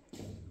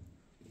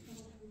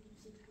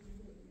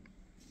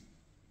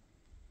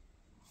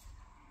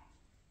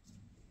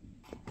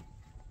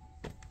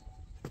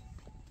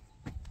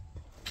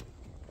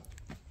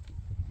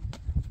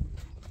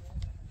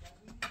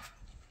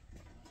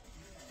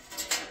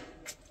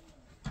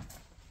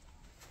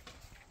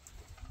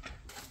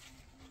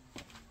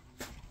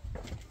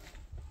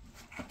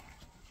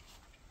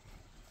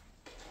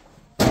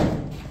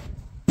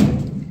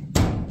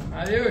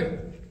Allez,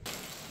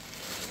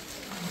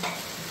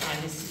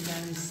 allez, c'est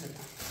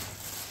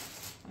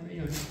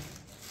allez, oui.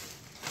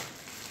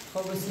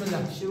 خب بسم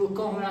الله شروع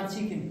کن هنر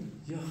چی کنی؟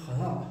 یا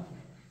خدا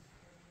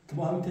تو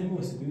با همین تیمو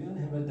بسی ببین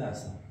همه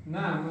دستم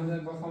نه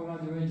من بخوام را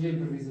دوی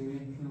جیب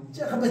بریزیم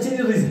چه خب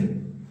بچه ریزه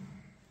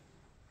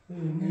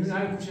این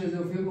هر کوچه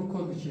اضافی با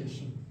کد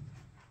بچشیم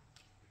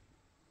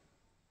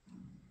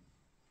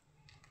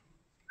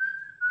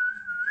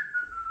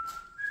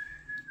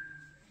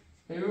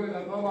ایوی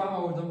اقا با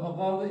آوردم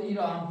اقا به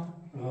ایران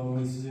اقا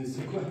به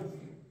سکوه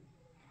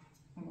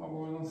اقا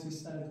بردم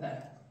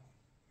 310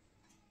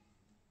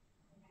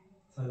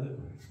 ساده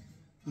کن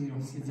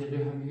ایران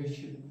 310 همیه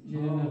چی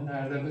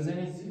نرده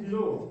بزنید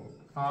زیرو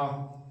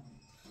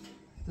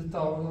دو تا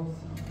آوردم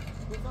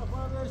دو تا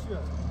پار نشوه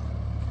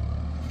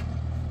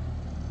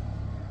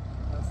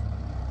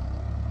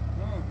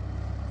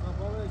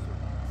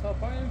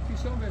ساپایم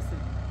پیشم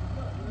بسید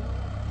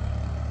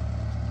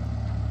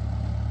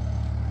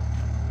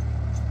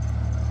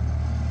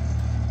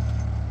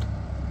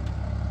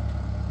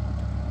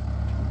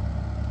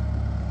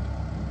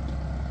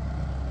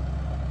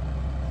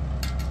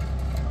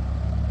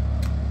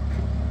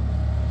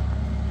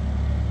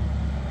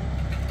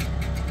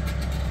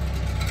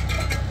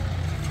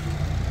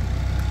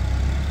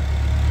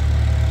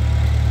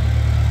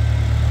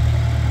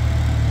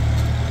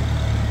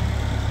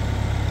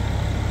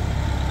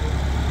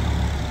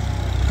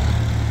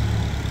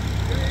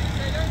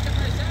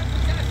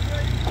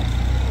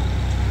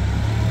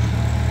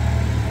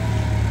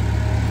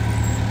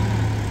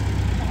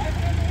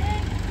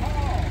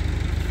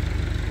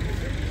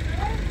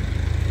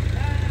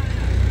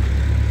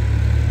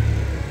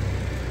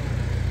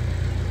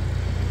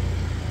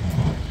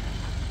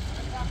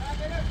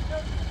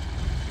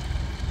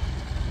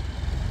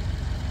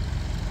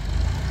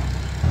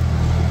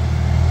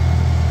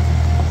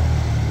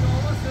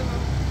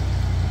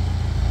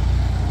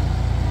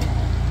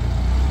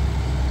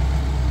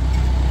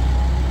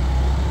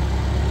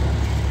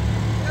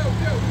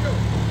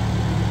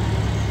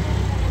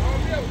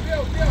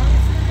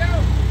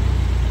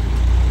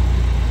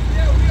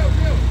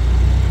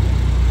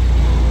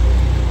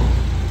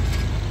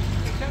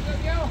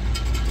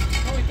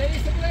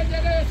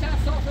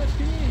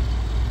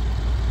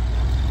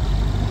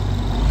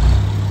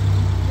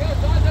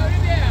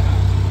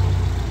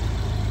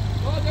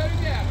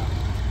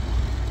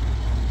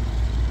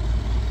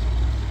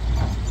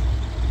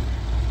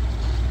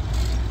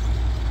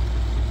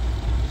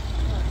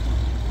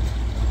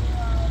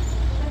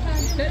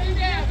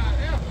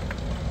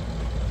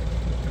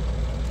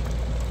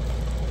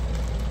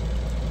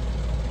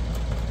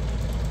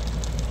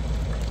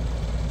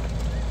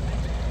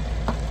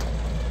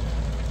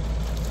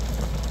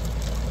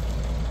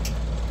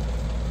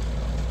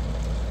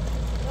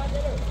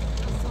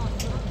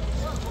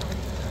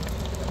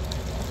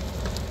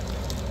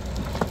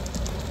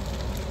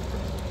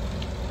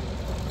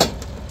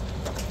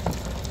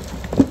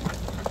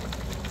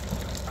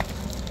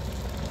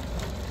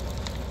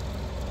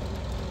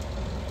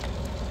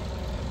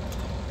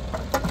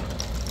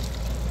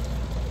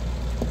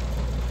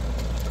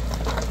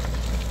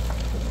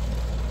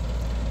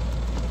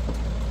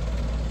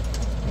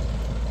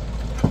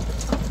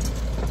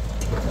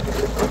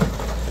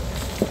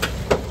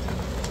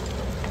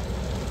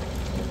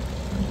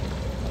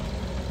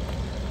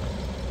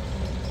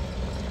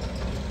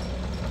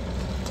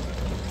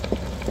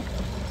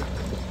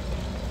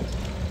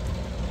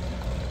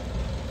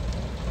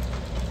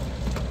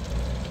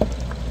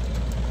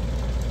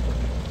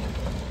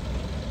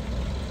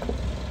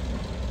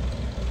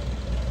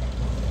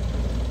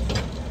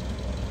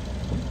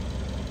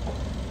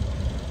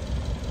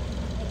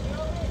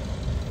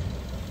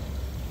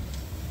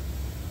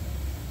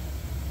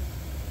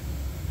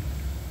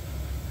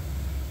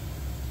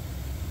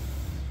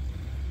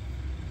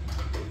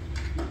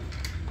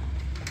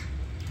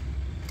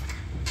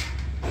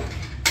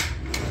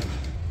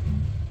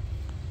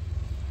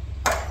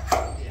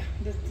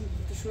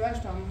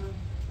weißt du,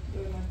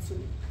 immer zu.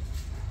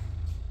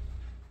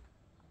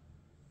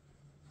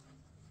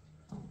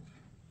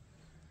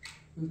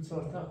 Du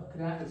sollst auch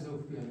gerade so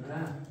viel,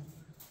 oder?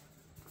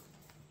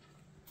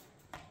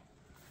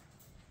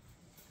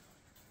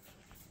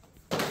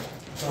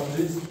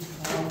 Fabrice?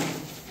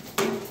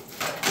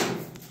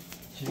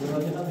 چی می‌گی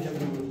همیشه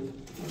بود؟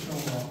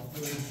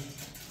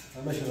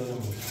 همیشه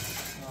بود.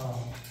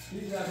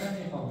 چیزی زدن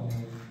نمی‌خوام.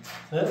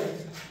 ها؟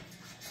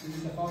 چیزی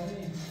نمی‌خوام.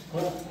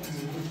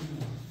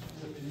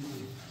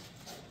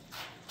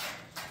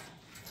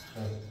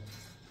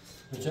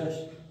 بچش.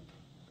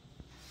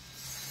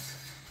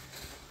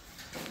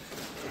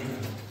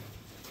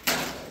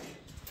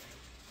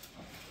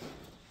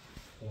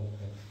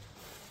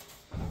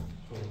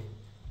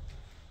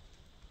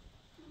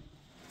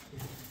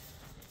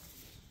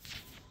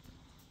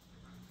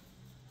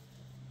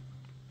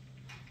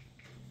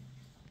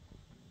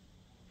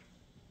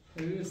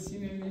 روی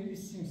سیم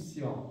می‌نویسیم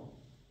سیاه.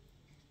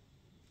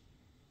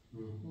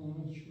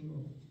 اون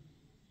شروع.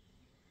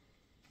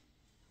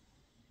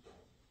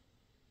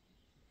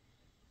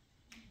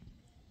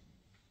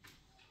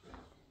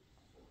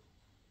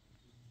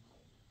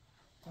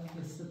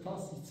 Anche se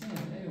passi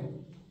insieme, io.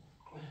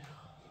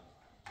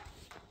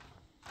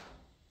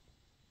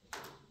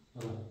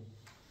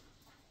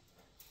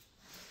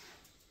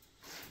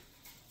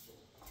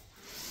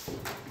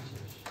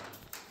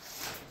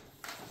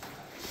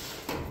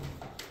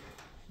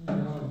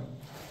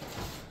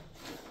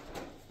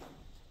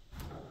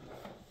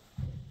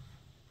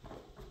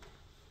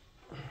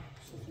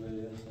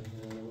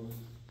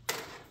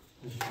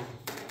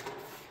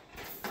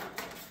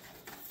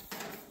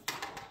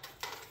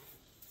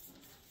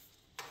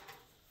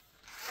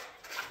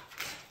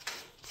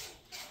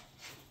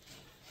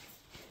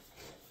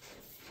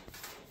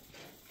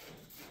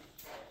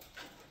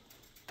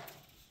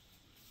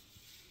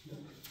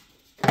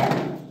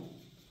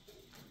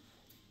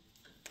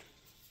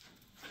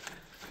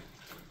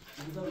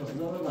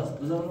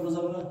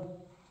 بذار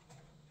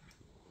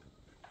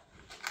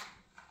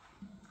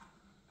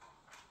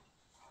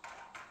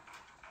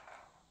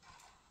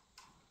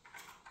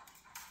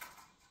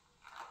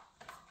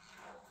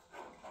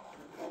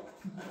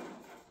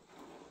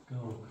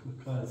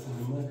کار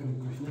سینما که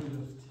گوش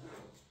نگرفتی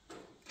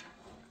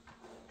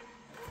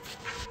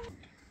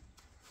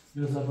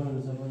بیا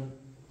زبان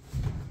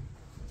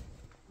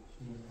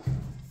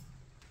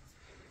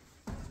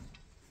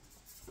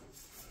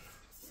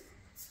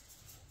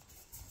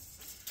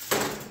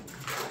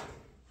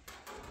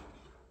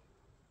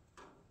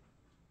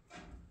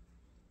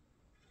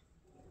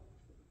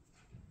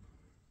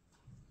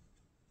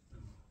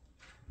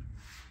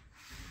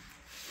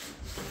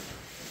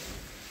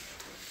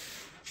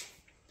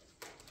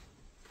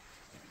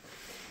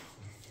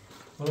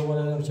برو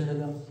بالا نمیشه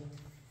کدام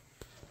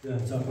یا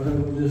زبان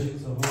رو بودش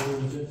زبان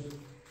رو بودش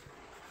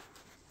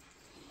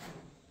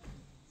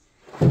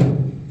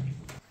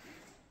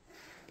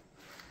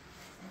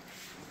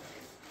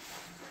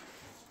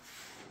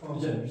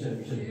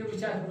میشه یه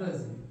بچه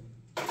برازی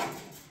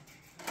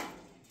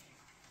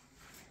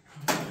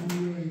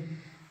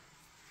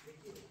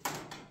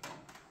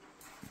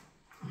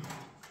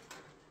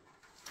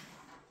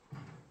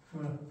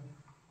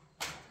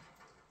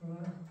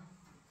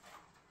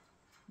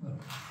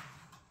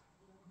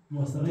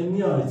مستقیم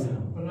میاری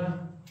زنم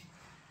برا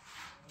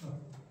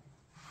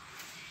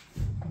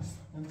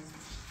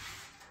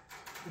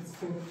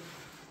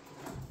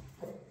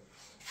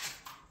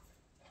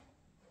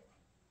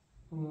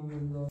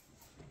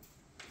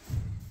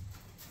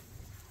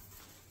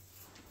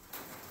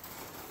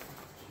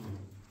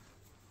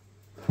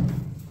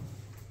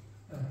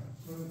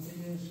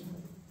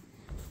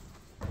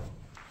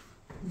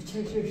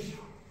چشش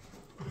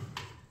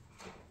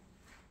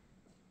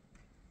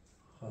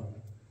خب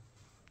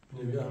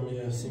نبی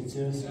همه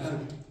سیمتیه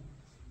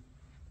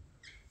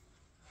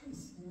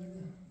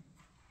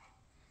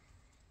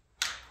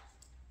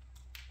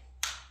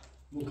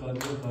bu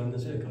karnında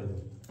şey kaldı.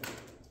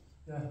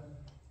 Ya.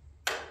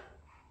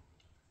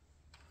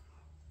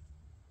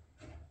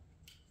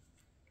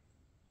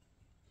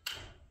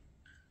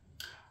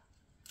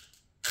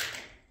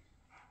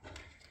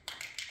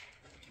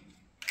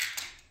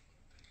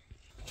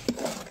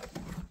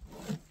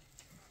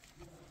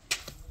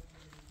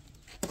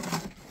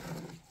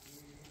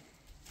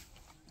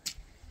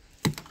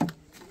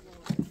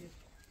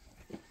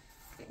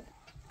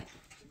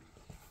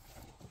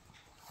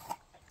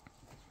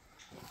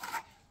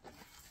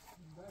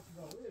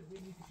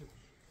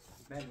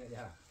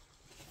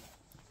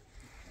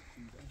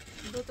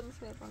 Doutor me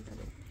foi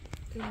apontado.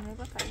 E não é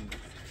bacana.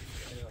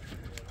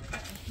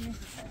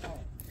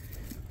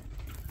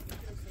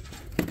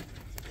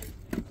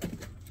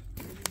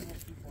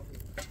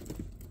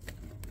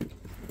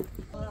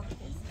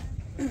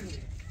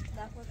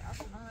 Dá para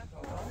arrumar.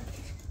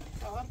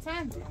 Ó,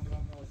 sabe?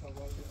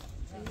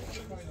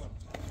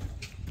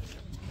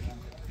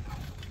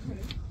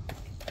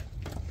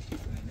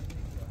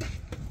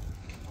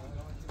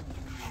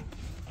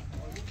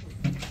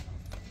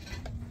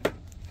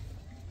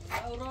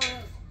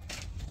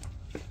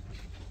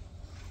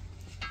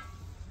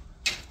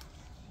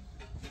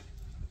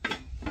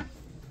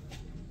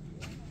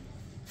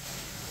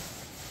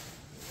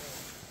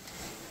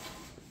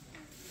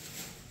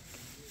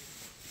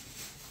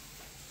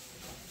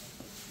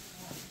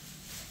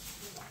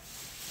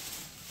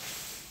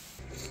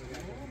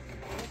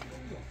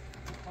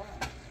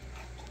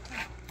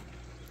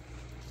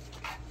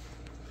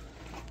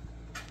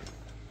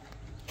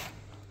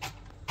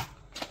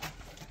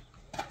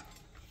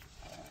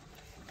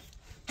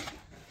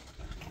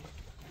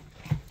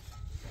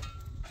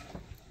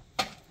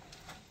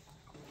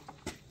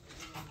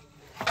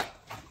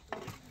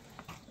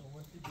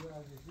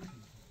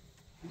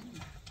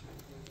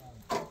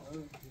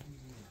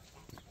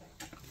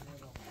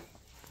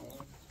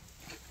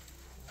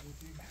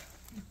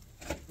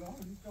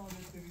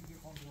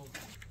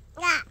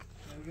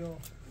 بگو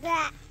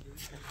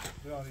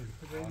برای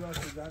بگو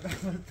شده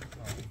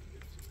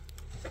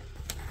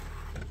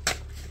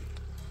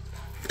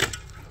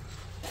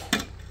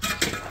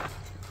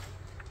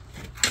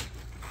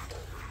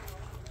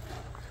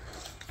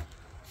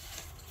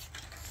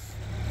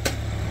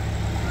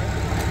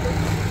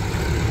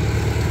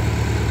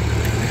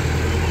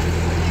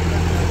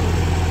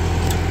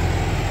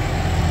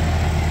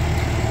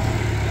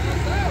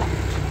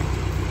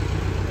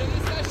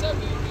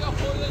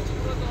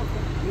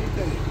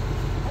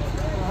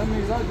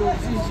میرزا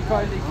دوزی چی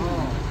کاری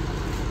دیگه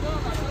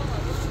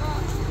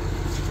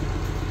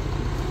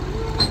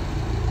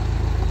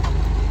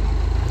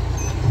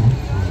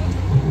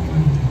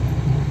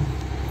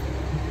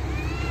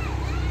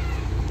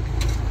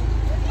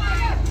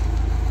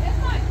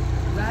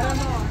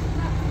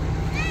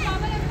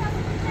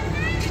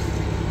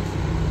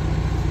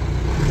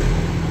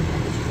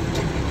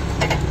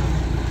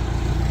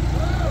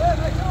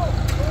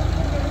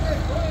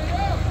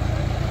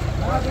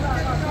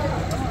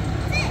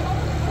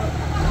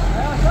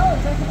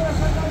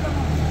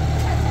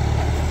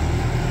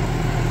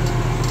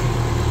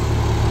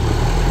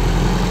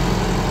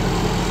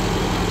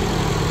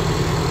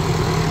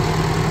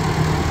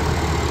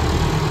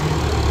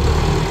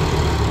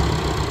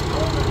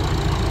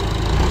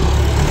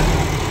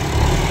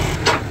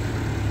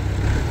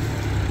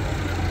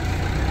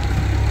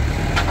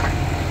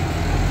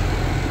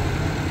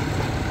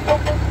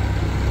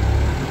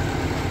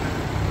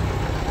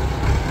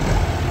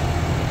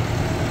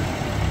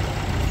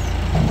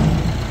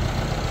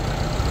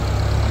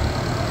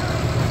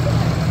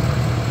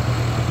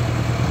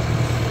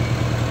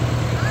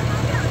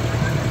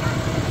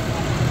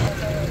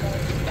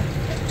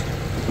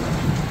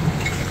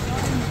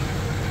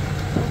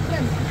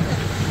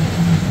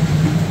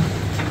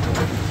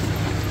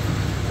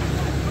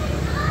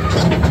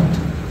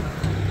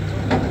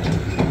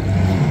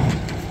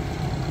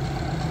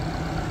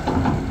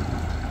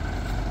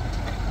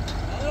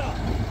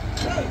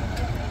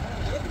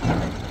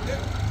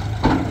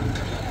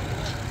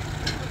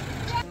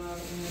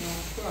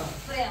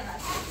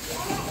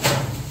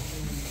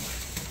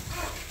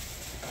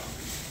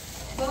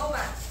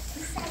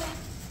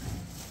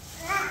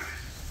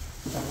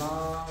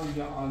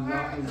یا الله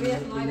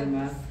عزیز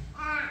من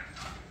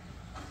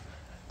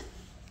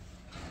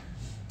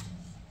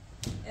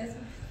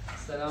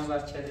سلام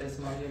بچه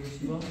اسماعیل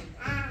میشیم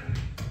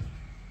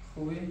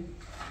خوبی؟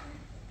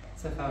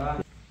 چه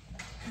خبر؟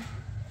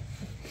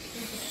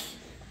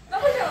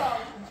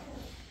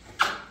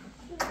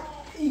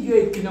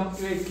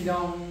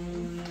 یکیدام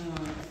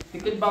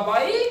دیگه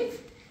بابایی؟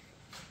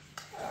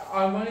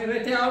 آلمانی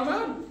رتی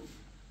آلمان؟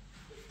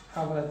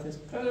 خبرتش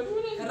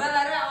قلبونی؟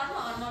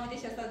 آلمان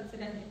میدیش استاد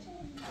سلنده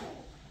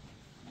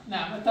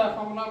نه من تا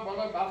خامونا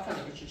بالا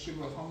برخد بچشی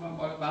بود خامونا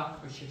بالا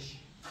برخد بچشی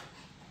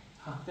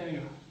ها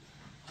تمیرو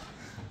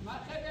من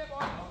خیلی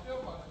بالا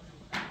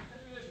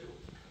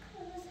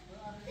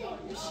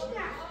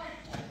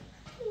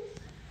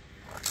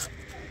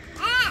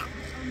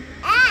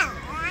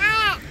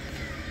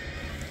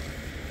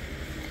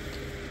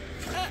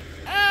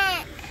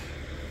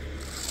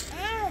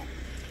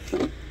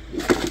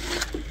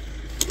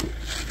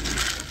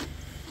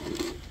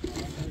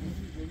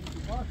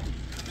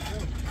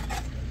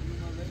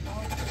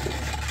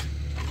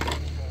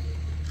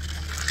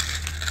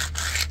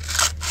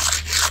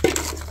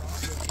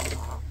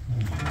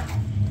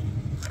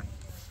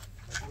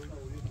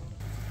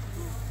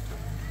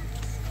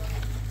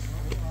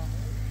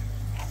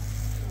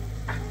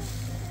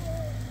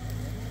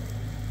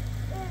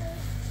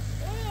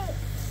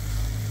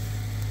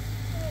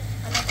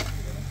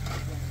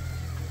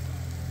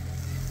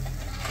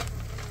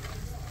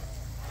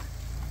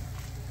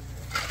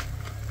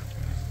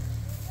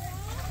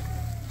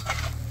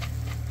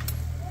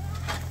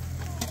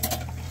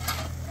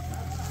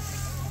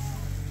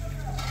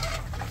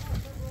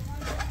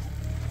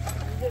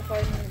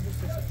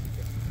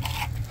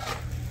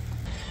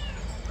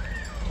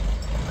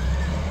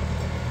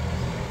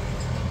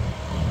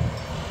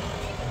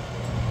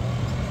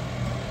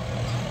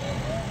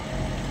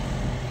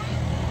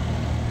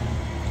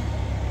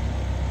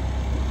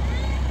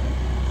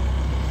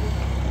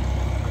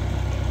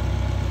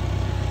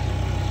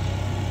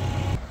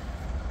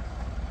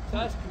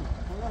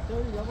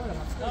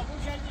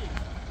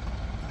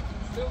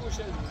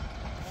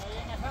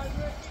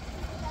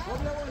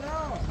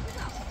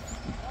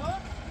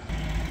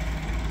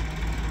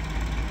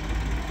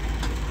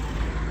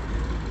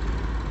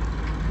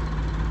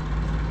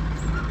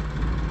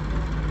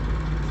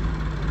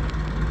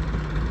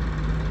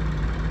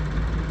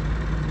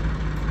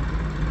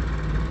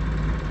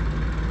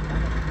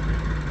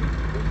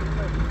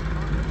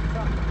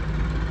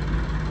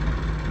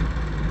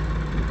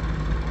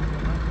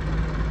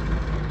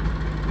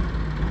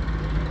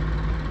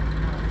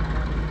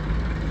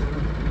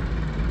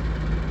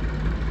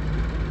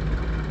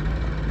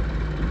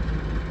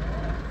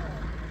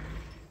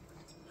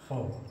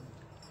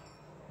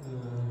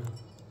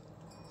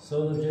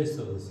صدو چش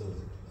صدو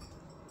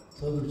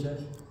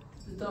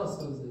تا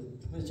سوزه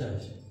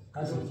بچش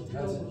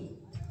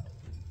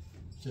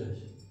چش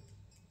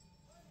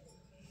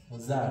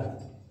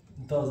زرد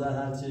تا زرد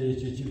هر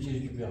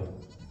چی بیام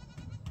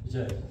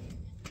چش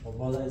و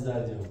بازم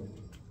زردی هم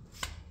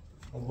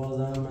و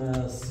بازم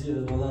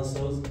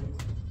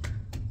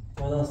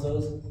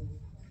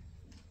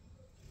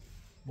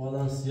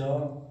بازم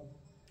سیاه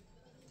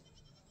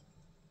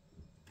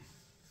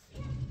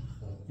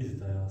ایده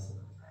تایی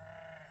هستم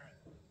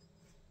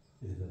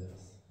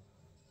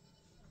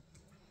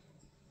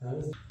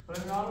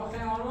Prendiamo che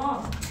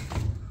no.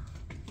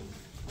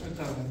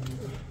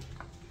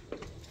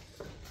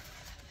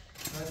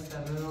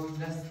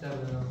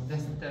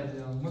 Desta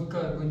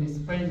مكر كوني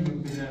سبين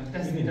بنا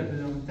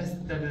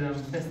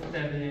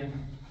تستبلم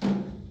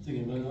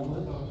تيجي من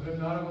الأول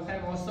Prendiamo che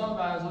وصل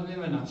بعد زودي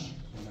مناش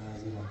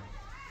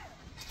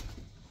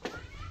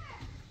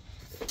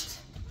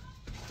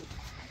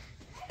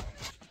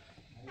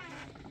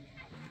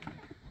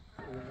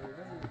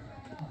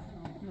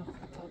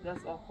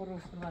دست آخر رو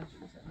سرمش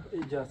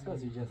إيجاز كاس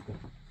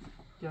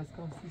جاز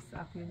کن سیست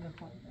اخیر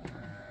نخواد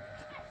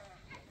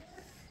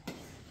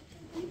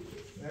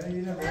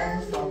yine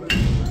babamız sabır.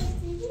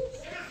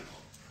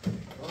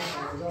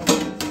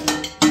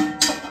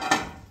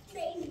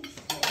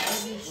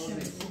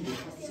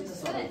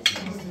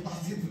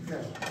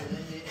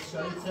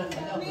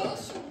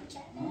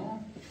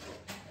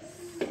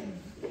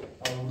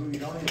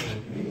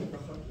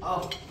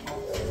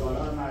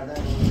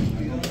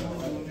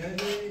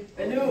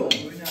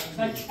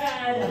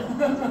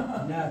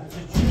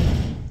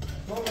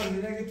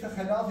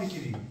 خلاف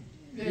فكري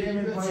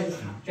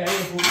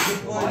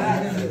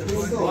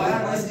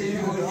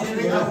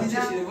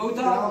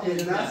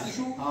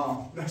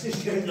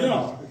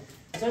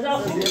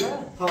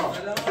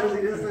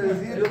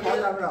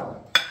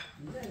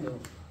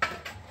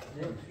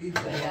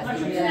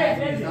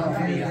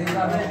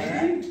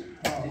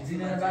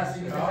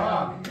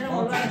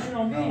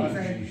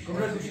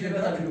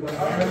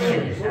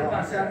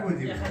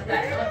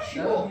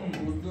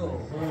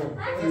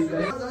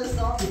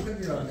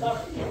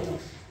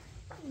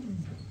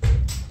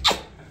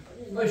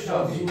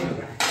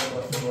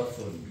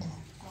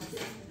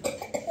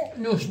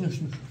نوش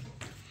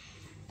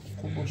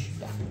خوب باش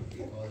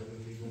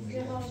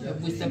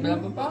بوسته برا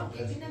بابا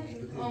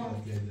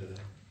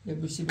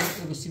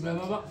بوسی برا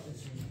بابا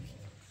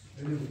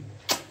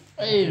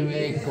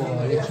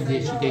ecco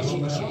decidi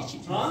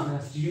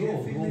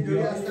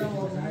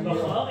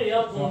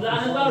یا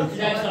 15,000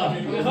 حساب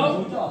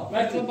می‌کنم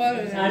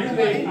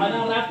بچه‌ها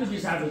الان رفت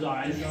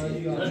 200,000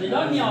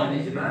 رضا میاد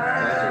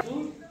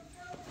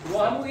و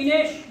همون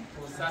اینش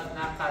 100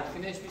 نقد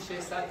فینش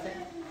میشه 100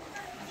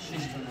 6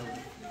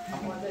 تومن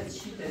اما ده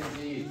چی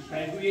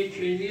داره بگو یک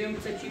کلی هم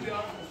چی بیا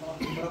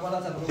برو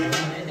بالا تا برو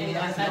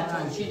نه اصلا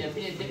تو چی ده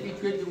فینش ده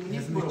توی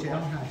دومونیس برو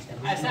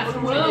اصلا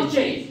برو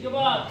چی یه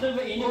با تو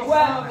اینو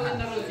و ما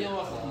بدن روزی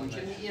ما خودمون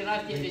که این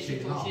رفتی بشی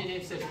تو چی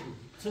نفسش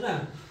چرا؟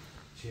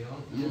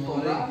 یه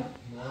بالا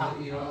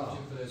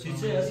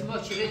چی از ما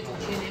چی تو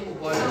چی نمو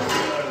بالا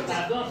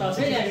مردم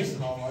تازه یعنی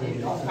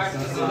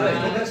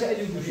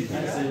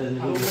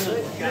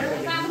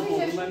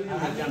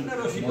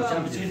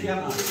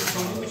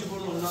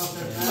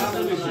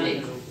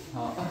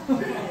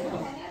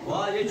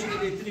وای یه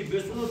چیزی دیدی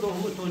بسونو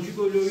دوم تونچی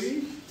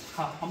گلویی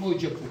همون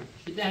جپو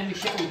شده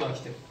همیشه او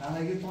داشته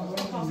اگه تو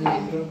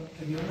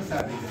میون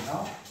سردیده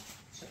ها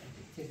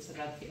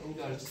چقدر که او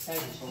داره سرش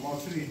شما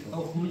سوری تو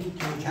او خونی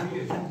کم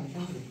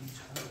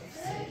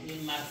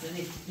این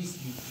مزنه 20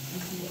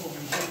 لیتر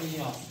میشه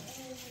نیاز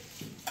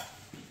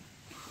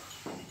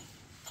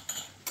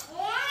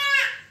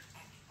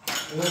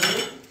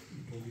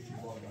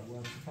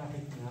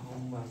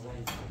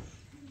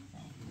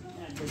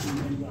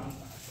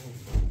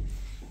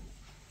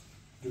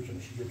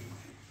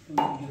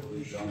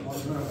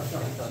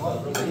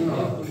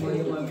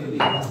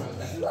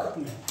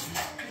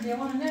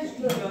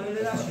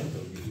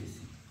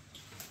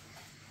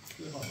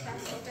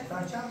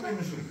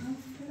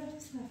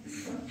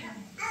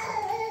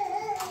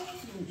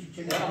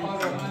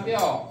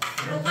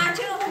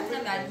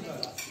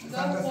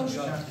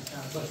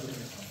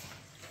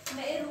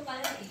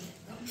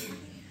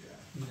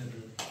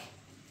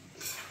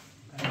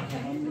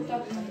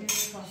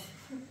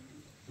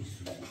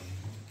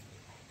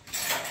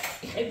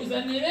خیلی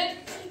بزن میره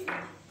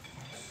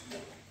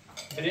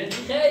برنج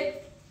خیلی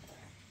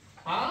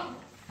ها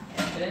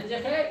برنج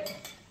خیلی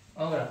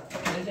آورا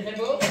برنج خیلی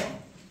بود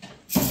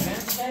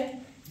برنج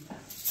خیلی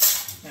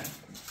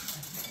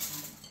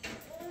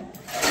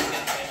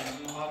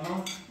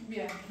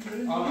بیا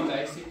آما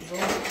دایسی تو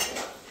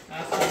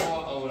اصلا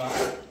آورا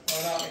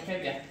خیلی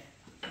بیا